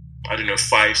to, I don't know,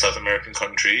 5 South American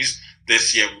countries,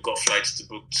 this year we've got flights to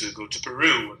book to go to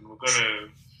Peru, and we're going to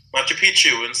Machu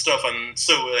Picchu and stuff. And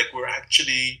so, like,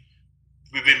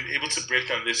 we've been able to break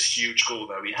down this huge goal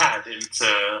that we had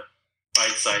into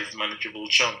bite-sized, manageable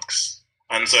chunks.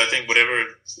 And so I think whatever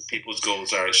people's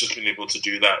goals are, it's just being able to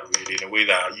do that really in a way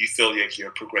that you feel like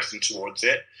you're progressing towards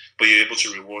it, but you're able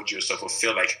to reward yourself or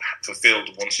feel like fulfilled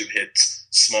once you've hit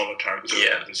smaller targets.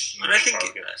 Yeah, and I think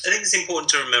it's important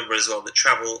to remember as well that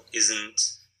travel isn't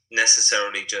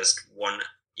necessarily just one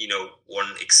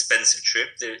expensive trip.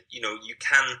 There, you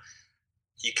can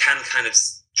kind of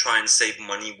try and save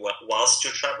money whilst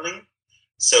you're traveling.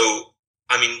 So,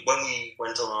 I mean, when we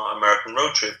went on our American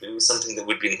road trip, it was something that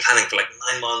we'd been planning for like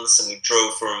 9 months, and we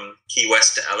drove from Key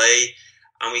West to LA,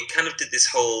 and we kind of did this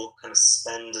whole kind of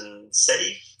spend and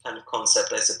save kind of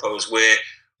concept, I suppose, where,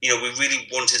 we really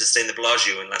wanted to stay in the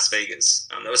Bellagio in Las Vegas.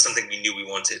 And that was something we knew we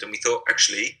wanted. And we thought,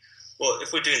 actually, well,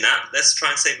 if we're doing that, let's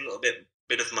try and save a little bit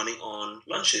of money on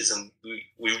lunches. And we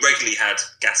regularly had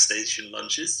gas station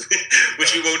lunches,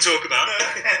 which we won't talk about.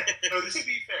 No, to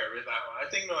be fair with that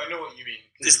one, I know what you mean.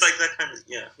 It's like that kind of,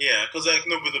 yeah. Yeah, because with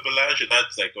the Bellagio,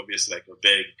 that's like obviously like a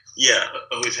big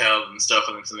a hotel and stuff,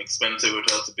 and it's an expensive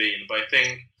hotel to be in. But I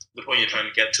think the point you're trying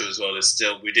to get to as well is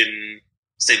still, we didn't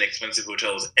stay in expensive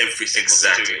hotels every single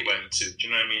city we went to. Do you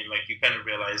know what I mean? Like, you kind of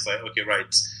realize, like, okay, right,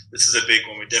 this is a big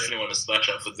one. We definitely want to splash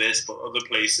out for this, but other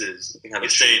places, you can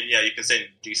stay in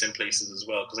decent places as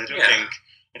well. Because I don't think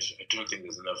I don't think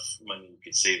there's enough money we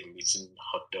could save from eating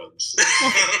hot dogs.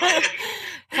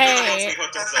 Hey,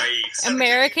 hot dogs I eat.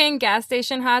 American gas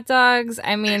station hot dogs.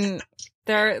 I mean,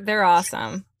 they're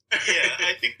awesome. Yeah,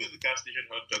 I think with the gas station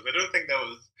hot dogs, I don't think that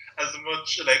was as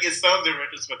much, like, it sounds in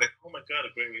retrospect like, oh my god,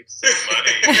 a great way to save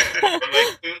money. But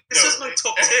like, This was my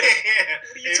top tip.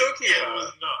 What are you talking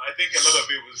about? No, I think a lot of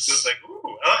it was just like,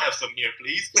 ooh, I'll have some here,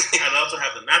 please. I'll also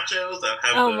have the nachos. I'll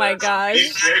have Oh my gosh.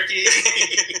 beef jerky.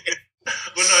 But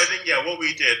no, I think, yeah, what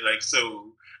we did, like,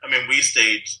 so, I mean, we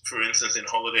stayed, for instance, in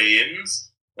Holiday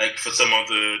Inns, like, for some of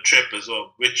the trip as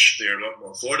well, which they're a lot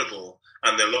more affordable,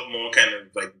 and they're a lot more kind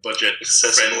of, like,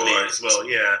 budget-friendly right? as well,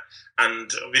 yeah.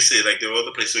 And obviously, like, there are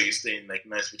other places where you stay in, like,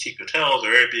 nice boutique hotels or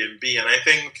Airbnb, and I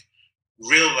think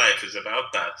real life is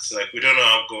about that. So, like, we don't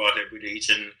all go out every day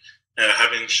eating,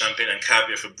 having champagne and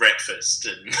caviar for breakfast,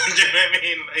 and, do you know what I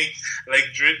mean? Like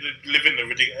living the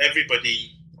ridiculous,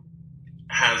 everybody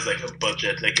has like a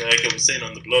budget. Like I was saying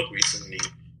on the blog recently,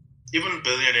 even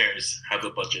billionaires have a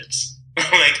budget.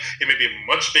 Like it may be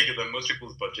much bigger than most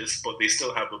people's budgets, but they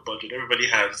still have a budget. Everybody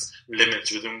has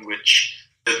limits within which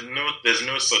there's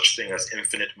no such thing as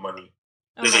infinite money.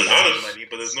 There's a lot of money,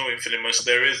 but there's no infinite money. So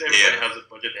there is, everybody has a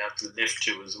budget they have to live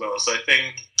to as well. So I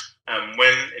think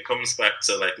when it comes back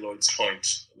to like Lloyd's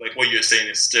point, like what you're saying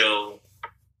is still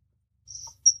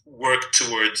work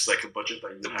towards like a budget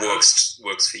that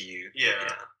works for you.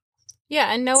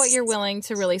 Yeah, and know what you're willing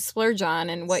to really splurge on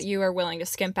and what you are willing to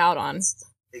skimp out on.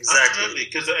 Exactly. Absolutely,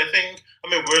 because I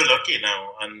mean, we're lucky now,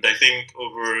 and I think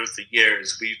over the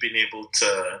years we've been able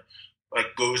to like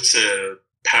go to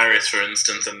Paris, for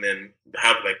instance, and then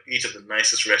have like eat at the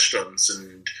nicest restaurants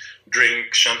and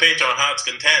drink champagne to our heart's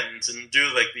content and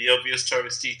do like the obvious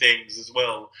touristy things as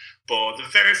well. But the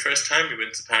very first time we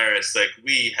went to Paris, like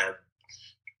we had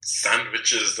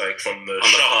sandwiches like from the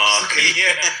shops,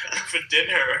 for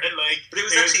dinner, and like. But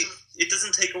it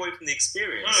doesn't take away from the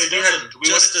experience. No, it we doesn't. Had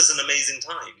just as an amazing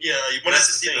time. Yeah, you wanted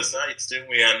to see the sights, didn't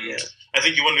we? And I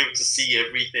think you wanted to be able to see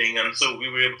everything, and so we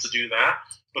were able to do that.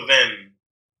 But then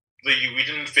we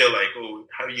didn't feel like, oh,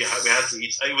 we had to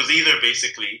eat. It was either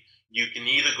basically you can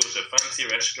either go to a fancy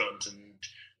restaurant and,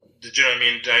 do you know what I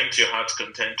mean, dine to your heart's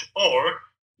content, or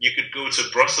you could go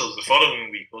to Brussels the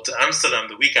following week or to Amsterdam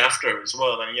the week after as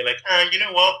well. And you're like, you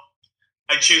know what?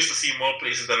 I choose to see more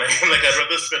places than I am. Like, I'd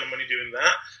rather spend money doing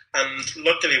that. And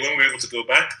luckily, when we were able to go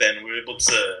back then, we were able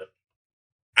to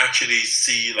actually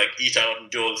see, like, eat out and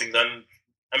do all the things. And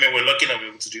I mean, we're lucky that we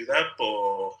were able to do that.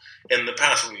 But in the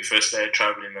past, when we first started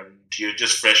traveling and you're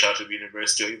just fresh out of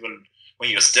university, or even when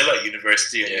you're still at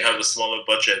university and you have a smaller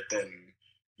budget, then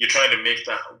you're trying to make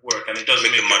that work. And it doesn't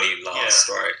make the money last,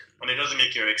 right? And it doesn't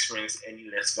make your experience any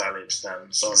less valid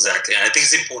than some. Exactly. And I think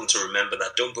it's important to remember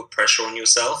that. Don't put pressure on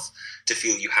yourself to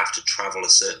feel you have to travel a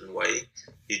certain way.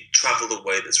 You travel the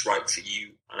way that's right for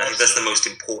you. And I think that's the most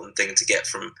important thing to get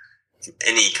from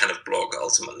any kind of blog,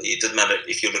 ultimately. It doesn't matter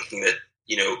if you're looking at,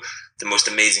 the most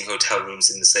amazing hotel rooms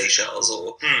in the Seychelles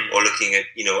or looking at,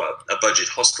 a budget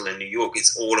hostel in New York.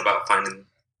 It's all about finding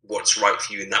what's right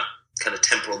for you in that kind of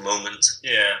temporal moment.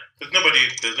 Yeah, there's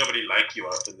nobody like you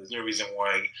out there. There's no reason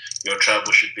why your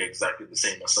travel should be exactly the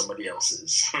same as somebody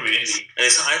else's, really.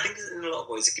 And I think in a lot of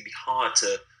ways it can be hard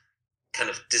to kind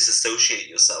of disassociate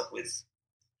yourself with,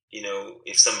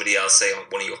 if somebody else, say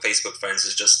one of your Facebook friends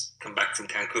has just come back from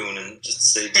Cancun and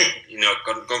just said,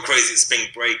 gone crazy at spring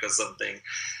break or something.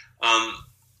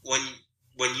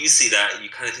 When you see that, you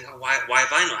kind of think, why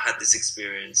have I not had this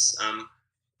experience?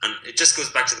 And it just goes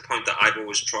back to the point that I've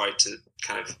always tried to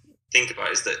kind of think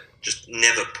about, is that just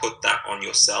never put that on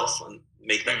yourself and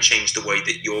make that change the way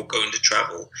that you're going to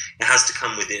travel. It has to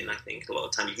come within, I think, a lot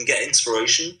of time. You can get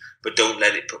inspiration, but don't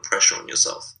let it put pressure on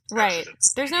yourself. Right.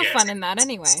 There's no fun in that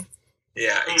anyway.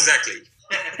 Yeah, exactly.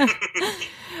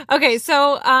 Okay,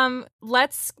 so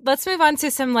let's move on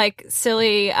to some like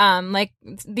silly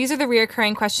these are the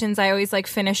reoccurring questions I always like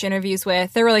finish interviews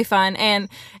with. They're really fun, and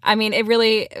I mean it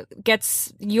really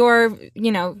gets your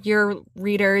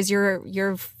readers,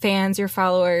 your fans, your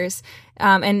followers,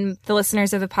 and the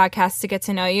listeners of the podcast to get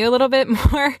to know you a little bit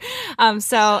more.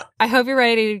 So I hope you're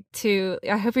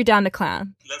down to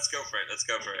clown. Let's go for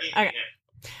it. Okay.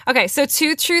 Okay, so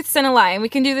 2 truths and a lie, and we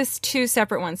can do this 2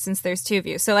 separate ones since there's 2 of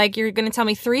you. So, like, you're going to tell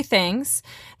me 3 things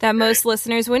that most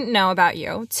listeners wouldn't know about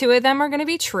you. 2 of them are going to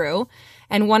be true,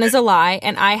 and 1 is a lie,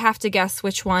 and I have to guess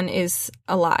which one is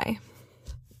a lie.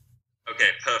 Okay,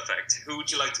 perfect. Who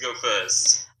would you like to go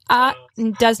first?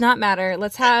 Does not matter.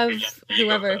 Let's have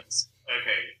whoever. Okay,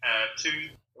 2...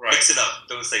 Right. Mix it up.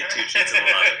 Don't say 2 truths and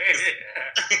a lie.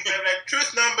 Like,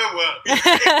 truth number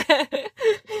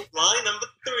 1. Lie number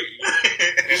 3.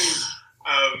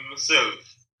 So,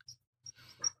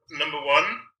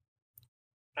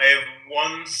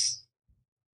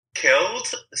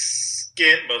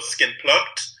 skin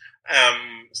plucked,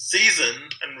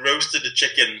 seasoned, and roasted the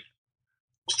chicken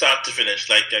start to finish.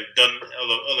 Like, I've done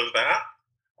all of that.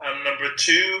 Number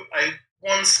 2, I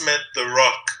once met The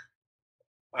Rock.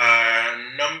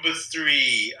 Number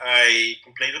 3, I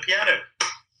can play the piano.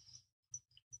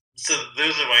 So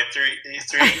those are my three.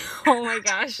 Oh my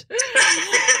gosh.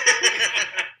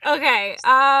 Okay.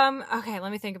 Okay,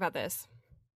 let me think about this.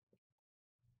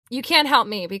 You can't help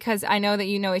me because I know that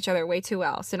you know each other way too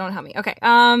well, so don't help me. Okay. Okay,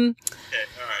 all right.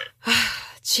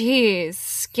 Jeez.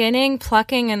 Skinning,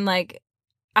 plucking, and like,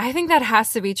 I think that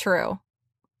has to be true.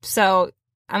 So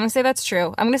I'm going to say that's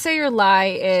true. I'm going to say your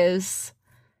lie is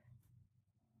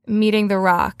meeting The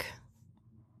Rock.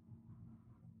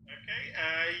 Okay,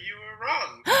 you were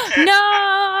wrong.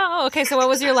 No! Okay, so what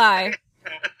was your lie?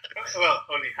 Well,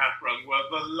 only half wrong. Well,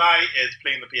 the lie is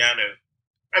playing the piano.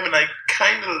 I mean, I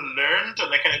kind of learned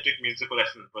and I kind of took musical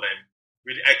lessons, but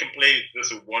I can play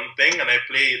this one thing, and I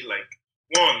played like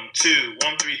 1, 2,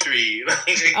 1, 3, 3.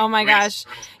 Like, Oh my gosh.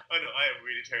 I know, I am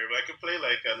really terrible. I can play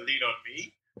like a Lean on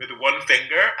Me with one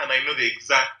finger, and I know the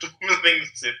exact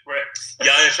things to press.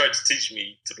 Yaya tried to teach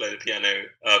me to play the piano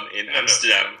in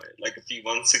Amsterdam like a few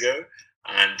months ago,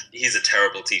 and he's a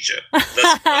terrible teacher. That's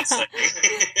what I'm saying.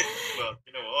 Well,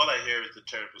 all I hear is a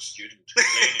terrible student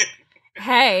complaining.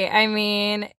 Hey, I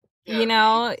mean,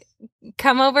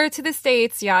 come over to the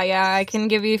States, Yaya. I can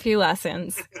give you a few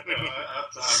lessons. I'll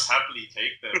happily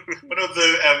take them. But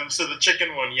so the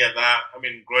chicken one,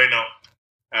 growing up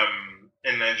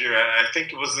in Nigeria, I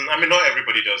think it wasn't. I mean, not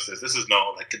everybody does this. This is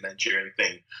not like a Nigerian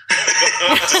thing.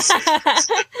 It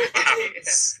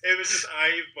was just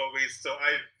I've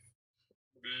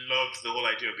loved the whole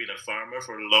idea of being a farmer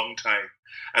for a long time,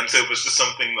 and so it was just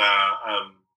something that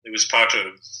it was part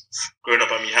of growing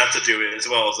up. I mean, you had to do it as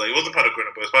well. So it wasn't part of growing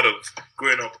up, it was part of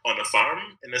growing up on a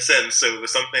farm in a sense. So it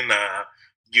was something that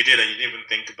you did and you didn't even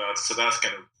think about. So that's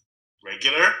kind of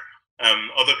regular.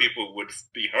 Other people would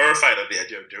be horrified at the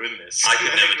idea of doing this. I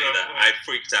could never do that. I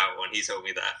freaked out when he told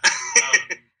me that.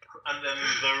 And then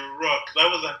The Rock, that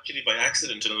was actually by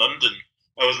accident in London.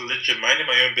 I was literally minding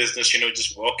my own business,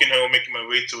 just walking home, making my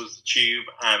way towards the tube,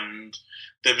 and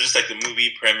there was just like the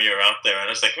movie premiere out there, and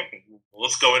I was like,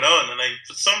 what's going on? And I,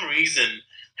 for some reason,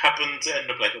 happened to end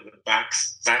up like at the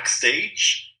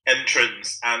backstage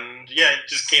entrance, and it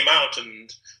just came out,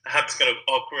 and I had this kind of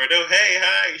awkward, oh, hey,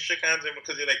 hi, shake hands,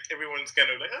 because you're like, everyone's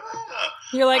kind of like, ah.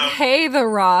 You're like, hey, The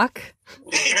Rock.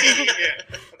 Yeah,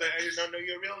 I did not know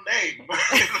your real name. But,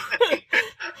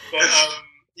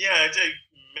 I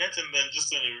met and then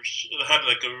just had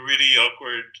like a really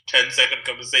awkward 10-second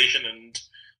conversation and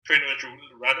pretty much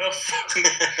ran off.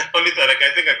 Only that, I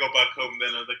think I go back home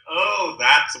then I was like, oh,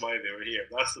 that's why they were here.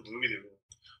 That's the movie they were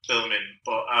filming.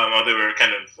 But they were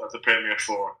kind of at the premiere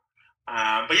for.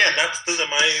 But yeah, those are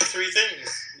my 3 things.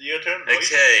 Your turn, Lloyd.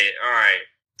 Okay, all right.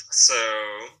 So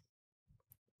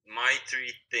my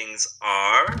 3 things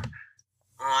are: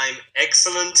 I'm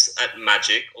excellent at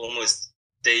magic, almost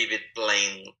David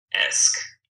Blaine-esque.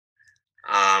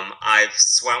 I've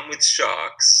swam with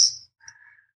sharks,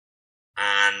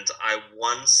 and I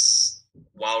once,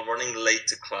 while running late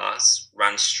to class,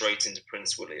 ran straight into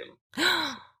Prince William.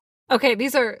 Okay,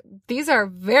 these are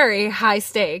very high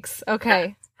stakes.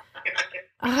 Okay.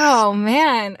 Oh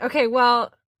man. Okay,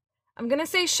 well, I'm gonna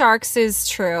say sharks is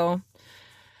true.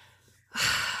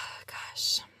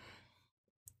 Gosh.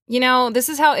 This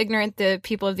is how ignorant the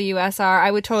people of the U.S. are.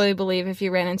 I would totally believe if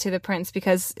you ran into the prince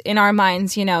because in our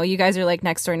minds, you guys are like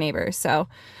next door neighbors. So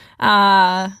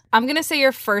I'm going to say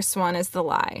your first one is the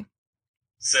lie.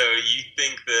 So you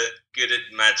think that good at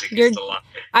magic is the lie?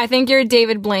 I think your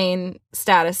David Blaine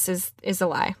status is a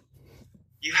lie.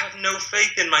 You have no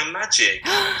faith in my magic.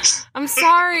 I'm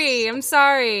sorry.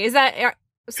 Is that...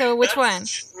 So which one?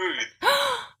 Truth.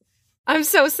 I'm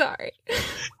so sorry.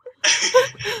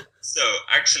 So,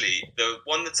 actually, the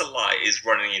one that's a lie is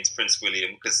running into Prince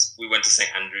William because we went to St.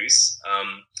 Andrews.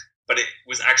 But it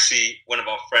was actually one of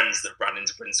our friends that ran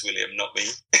into Prince William, not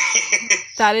me.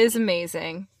 That is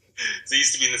amazing. So he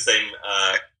used to be in the same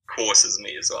course as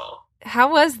me as well.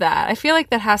 How was that? I feel like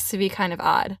that has to be kind of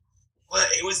odd. Well,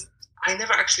 it was... I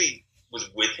never actually was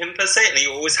with him per se, and he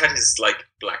always had his,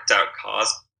 blacked out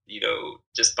cars,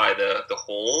 just by the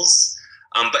halls.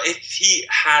 But if he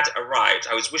had arrived,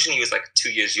 I was wishing he was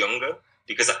 2 years younger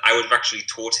because I would have actually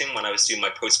taught him when I was doing my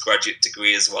postgraduate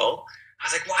degree as well. I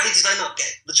was like, why did I not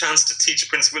get the chance to teach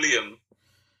Prince William?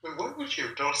 Wait, why would you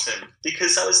have taught him?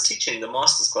 Because I was teaching the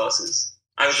master's classes.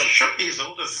 I'm sure he's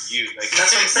older than you.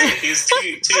 That's what I'm saying. He was 2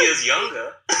 years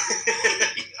younger.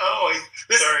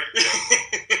 Sorry.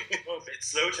 Oh, it's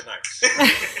slow tonight.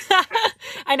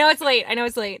 I know it's late.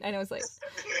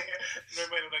 my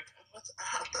mind, I'm like,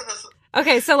 that's...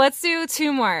 Okay, so let's do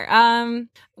two more.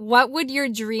 What would your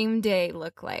dream day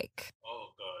look like?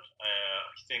 Oh God,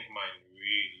 I think mine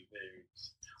really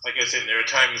varies. Like I said, there are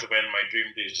times when my dream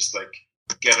day is just like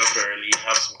get up early,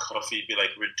 have some coffee, be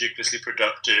like ridiculously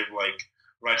productive, like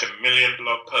write a million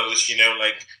blog posts,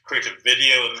 like create a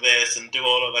video of this and do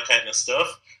all of that kind of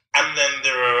stuff. And then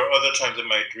there are other times in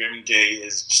my dream day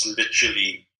is just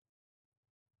literally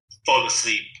fall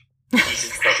asleep,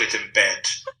 eating chocolate in bed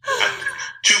at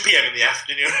 2 p.m. in the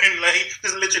afternoon. Like,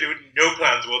 there's literally no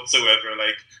plans whatsoever.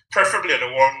 Like, preferably on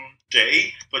a warm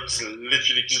day, but just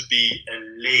literally just be a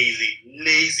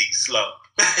lazy slug.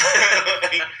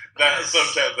 Like, that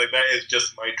sometimes, like, that is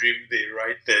just my dream day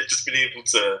right there. Just being able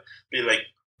to be like,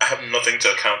 I have nothing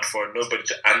to account for, nobody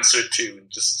to answer to, and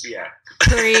just, yeah.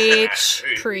 Preach.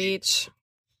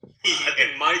 I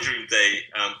think my dream day,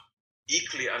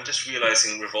 equally, I'm just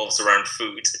realizing revolves around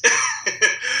food.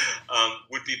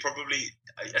 Would be probably,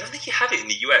 I don't think you have it in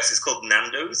the US. It's called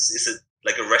Nando's. It's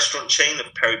like a restaurant chain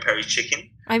of peri-peri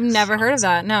chicken. I've never heard of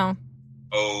that, no.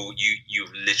 Oh,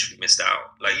 you've literally missed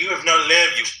out. Like, You have not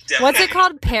lived. You've definitely... What's it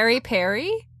called?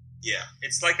 Peri-peri? Yeah,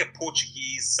 it's like a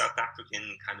Portuguese, South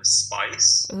African kind of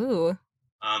spice. Ooh.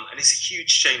 And it's a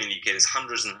huge chain in the UK. There's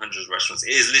hundreds and hundreds of restaurants.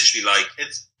 It is literally like...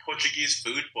 It's Portuguese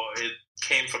food, but it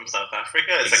came from South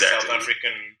Africa. It's Exactly. like South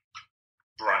African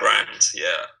brand.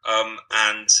 Yeah.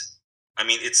 And I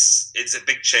mean, it's a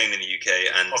big chain in the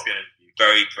UK and Popular.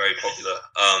 very, very popular.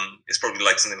 It's probably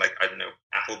like something like, I don't know,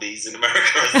 Applebee's in America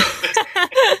or something.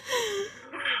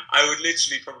 I would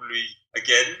literally probably,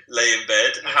 again, lay in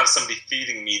bed and have somebody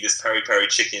feeding me this peri-peri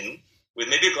chicken with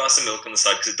maybe a glass of milk on the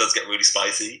side because it does get really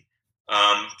spicy.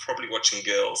 Probably watching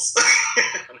Girls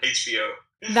on HBO.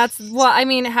 That's, well, I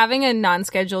mean, having a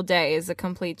non-scheduled day is a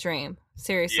complete dream.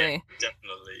 Seriously. Yeah,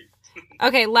 definitely.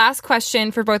 Okay, last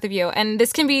question for both of you. And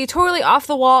this can be totally off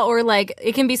the wall, or like,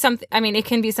 it can be something, I mean, it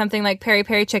can be something like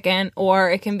peri-peri chicken, or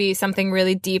it can be something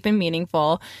really deep and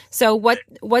meaningful. So what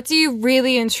do you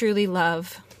really and truly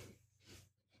love?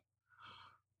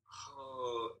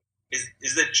 Oh,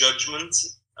 is there judgment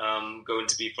going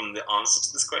to be from the answer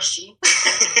to this question?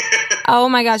 Oh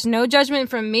my gosh, no judgment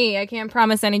from me. I can't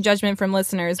promise any judgment from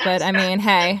listeners, but I mean,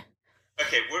 hey.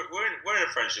 Okay, we're in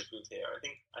a friendship group here. I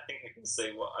think I can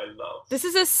say what I love. This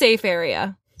is a safe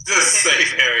area. It's a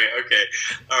safe area. Okay,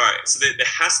 all right. So there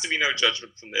has to be no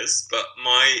judgment from this. But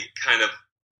my kind of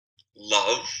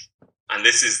love, and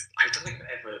this is, I don't think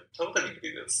I've ever told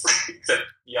anybody this except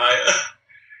Yaya,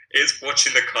 is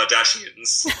watching the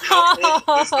Kardashians.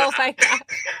 Oh my god.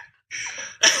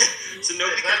 So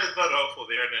nobody That is not awful.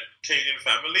 They're an Italian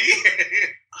family.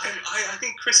 I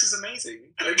think Chris is amazing.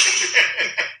 Like,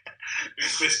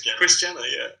 Kris Jenner,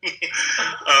 yeah.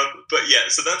 But yeah,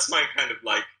 so that's my kind of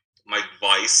like my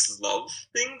vice love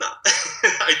thing that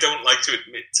I don't like to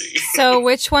admit to. So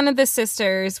which one of the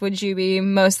sisters would you be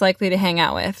most likely to hang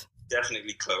out with?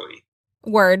 Definitely Chloe.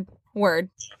 Word.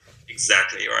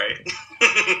 Exactly, right?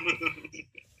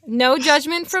 No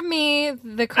judgment from me.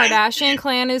 The Kardashian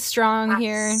clan is strong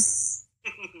here.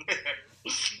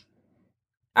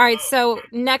 All right, so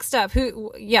next up,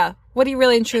 what do you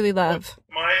really and truly love?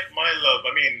 My love,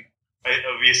 I mean,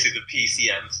 obviously the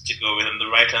PC answer to go with and the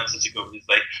right answer to go with is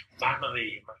like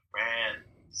family, my friends.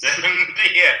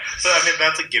 Yeah, so I mean,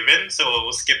 that's a given, so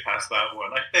we'll skip past that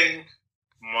one. I think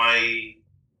my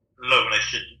love, and I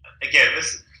should, again,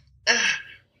 this...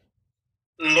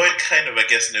 Lloyd kind of, I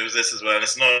guess, knows this as well. And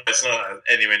it's not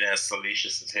anywhere near as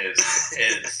salacious as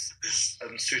his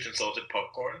sweet and salted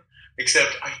popcorn.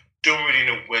 Except I don't really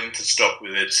know when to stop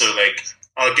with it. So, like,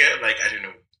 I'll get, like, I don't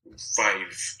know, 5,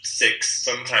 6,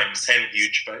 sometimes 10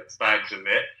 huge bags of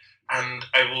it. And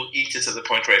I will eat it to the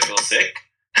point where I feel sick.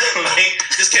 Like,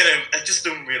 I just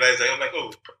don't realize. I'm like,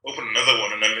 oh, open another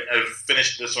one. And I've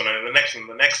finished this one and the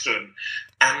next one.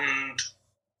 And...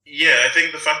 yeah, I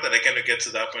think the fact that I kind of get to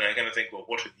that point, I kind of think, well,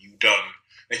 what have you done?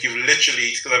 Like, you've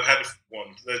literally, because I've had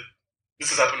one, this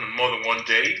has happened on more than one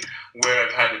day, where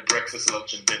I've had a breakfast,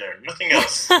 lunch, and dinner. Nothing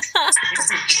else.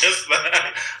 Just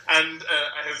that. And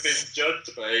I have been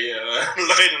judged by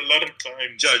Lloyd a lot of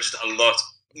times. Judged a lot.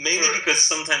 Mainly because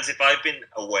sometimes if I've been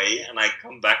away and I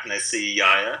come back and I see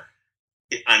Yaya,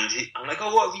 and I'm like,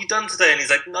 oh, what have you done today? And he's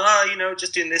like, no,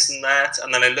 just doing this and that.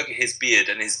 And then I look at his beard,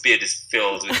 and his beard is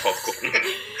filled with popcorn.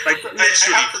 Like,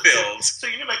 literally filled. So,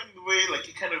 like, the way, like,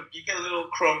 you get little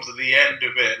crumbs at the end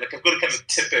of it. Like, I've got to kind of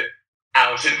tip it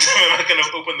out into, I kind of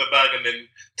open the bag and then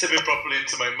tip it properly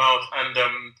into my mouth. And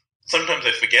sometimes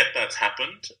I forget that's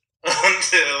happened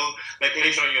until, like,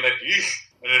 later on you're like, eek.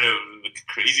 I don't know, like a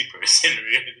crazy person,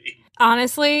 really.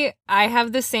 Honestly, I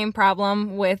have the same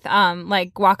problem with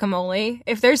like guacamole.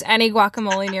 If there's any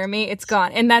guacamole near me, it's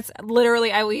gone. And that's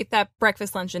literally, I will eat that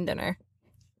breakfast, lunch, and dinner.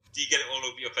 Do you get it all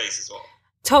over your face as well?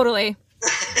 Totally.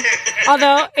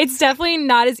 Although it's definitely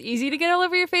not as easy to get all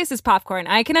over your face as popcorn.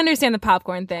 I can understand the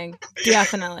popcorn thing.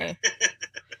 Definitely.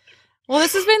 Well,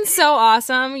 this has been so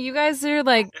awesome. You guys are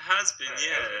like... It has been,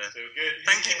 yeah. So good.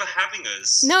 Thank you for having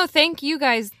us. No, thank you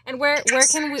guys. And where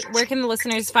can the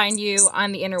listeners find you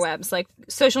on the interwebs, like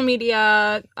social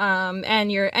media,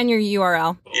 and your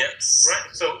URL? Yes.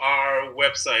 Right. So our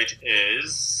website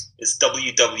is... It's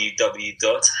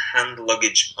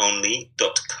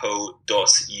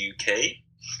www.handluggageonly.co.uk.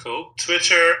 Cool.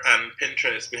 Twitter and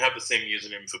Pinterest, we have the same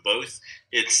username for both.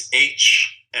 It's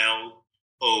HLO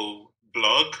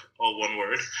blog, all one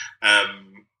word.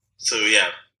 So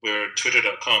yeah, we're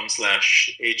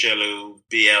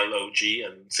twitter.com/HLOBLOG,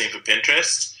 and same for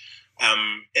Pinterest.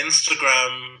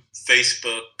 Instagram,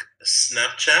 Facebook,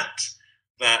 Snapchat,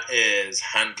 that is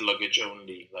Hand Luggage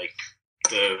Only,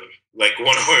 like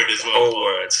one word as well. Whole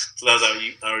word. So that's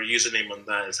our username on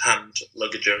that is Hand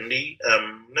Luggage Only.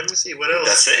 Let me see, what else?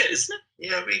 That's it, isn't it?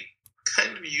 Yeah, we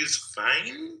kind of use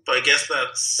Vine, but I guess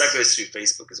that goes through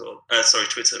Facebook as well.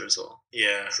 Twitter as well.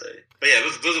 Yeah. So. But yeah,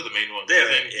 those are the main ones.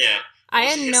 Yeah. I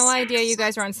had no idea you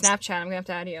guys were on Snapchat. I'm gonna have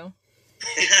to add you.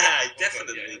 Yeah,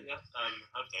 definitely.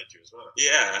 I've added you as well.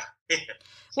 Yeah.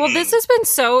 Well, this has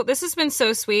been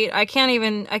so sweet. I can't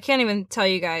even tell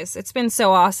you guys. It's been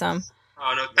so awesome.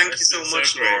 Oh no, thank you so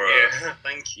much, Laura. Yeah.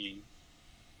 Thank you.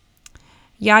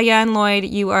 Yaya and Lloyd,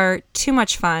 you are too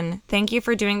much fun. Thank you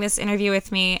for doing this interview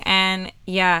with me. And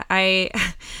yeah,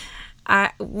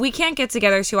 we can't get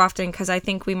together too often because I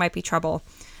think we might be trouble.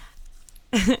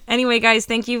 Anyway, guys,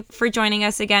 thank you for joining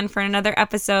us again for another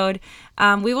episode.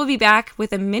 We will be back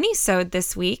with a mini-sode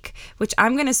this week, which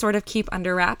I'm going to sort of keep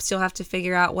under wraps. You'll have to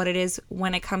figure out what it is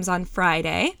when it comes on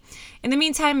Friday. In the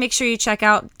meantime, make sure you check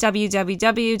out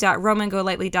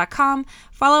www.romangolitely.com.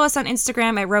 Follow us on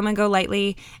Instagram at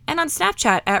romangolitely and on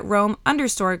Snapchat at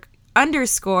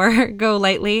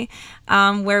 @rome_go-lightly,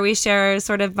 where we share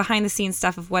sort of behind-the-scenes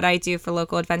stuff of what I do for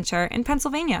local adventure in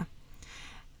Pennsylvania.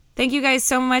 Thank you guys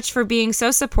so much for being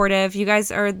so supportive. You guys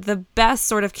are the best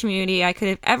sort of community I could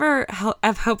have ever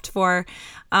have hoped for.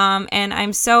 And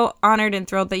I'm so honored and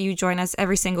thrilled that you join us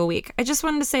every single week. I just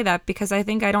wanted to say that because I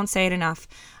think I don't say it enough.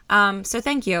 So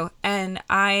thank you. And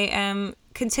I am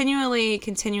continually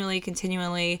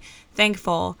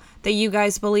thankful that you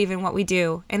guys believe in what we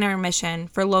do in our mission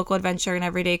for local adventure and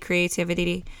everyday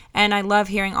creativity. And I love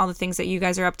hearing all the things that you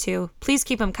guys are up to. Please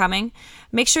keep them coming.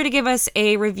 Make sure to give us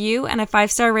a review and a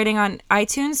 5-star rating on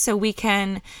iTunes so we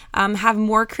can have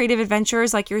more creative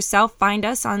adventurers like yourself find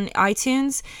us on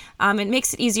iTunes. It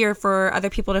makes it easier for other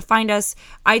people to find us.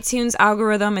 iTunes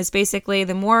algorithm is basically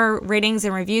the more ratings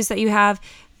and reviews that you have,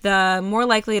 the more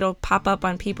likely it'll pop up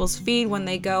on people's feed when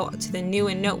they go to the new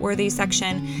and noteworthy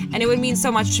section. And it would mean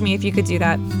so much to me if you could do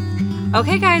that.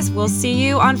 Okay, guys, we'll see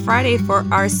you on Friday for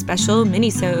our special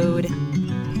mini-sode.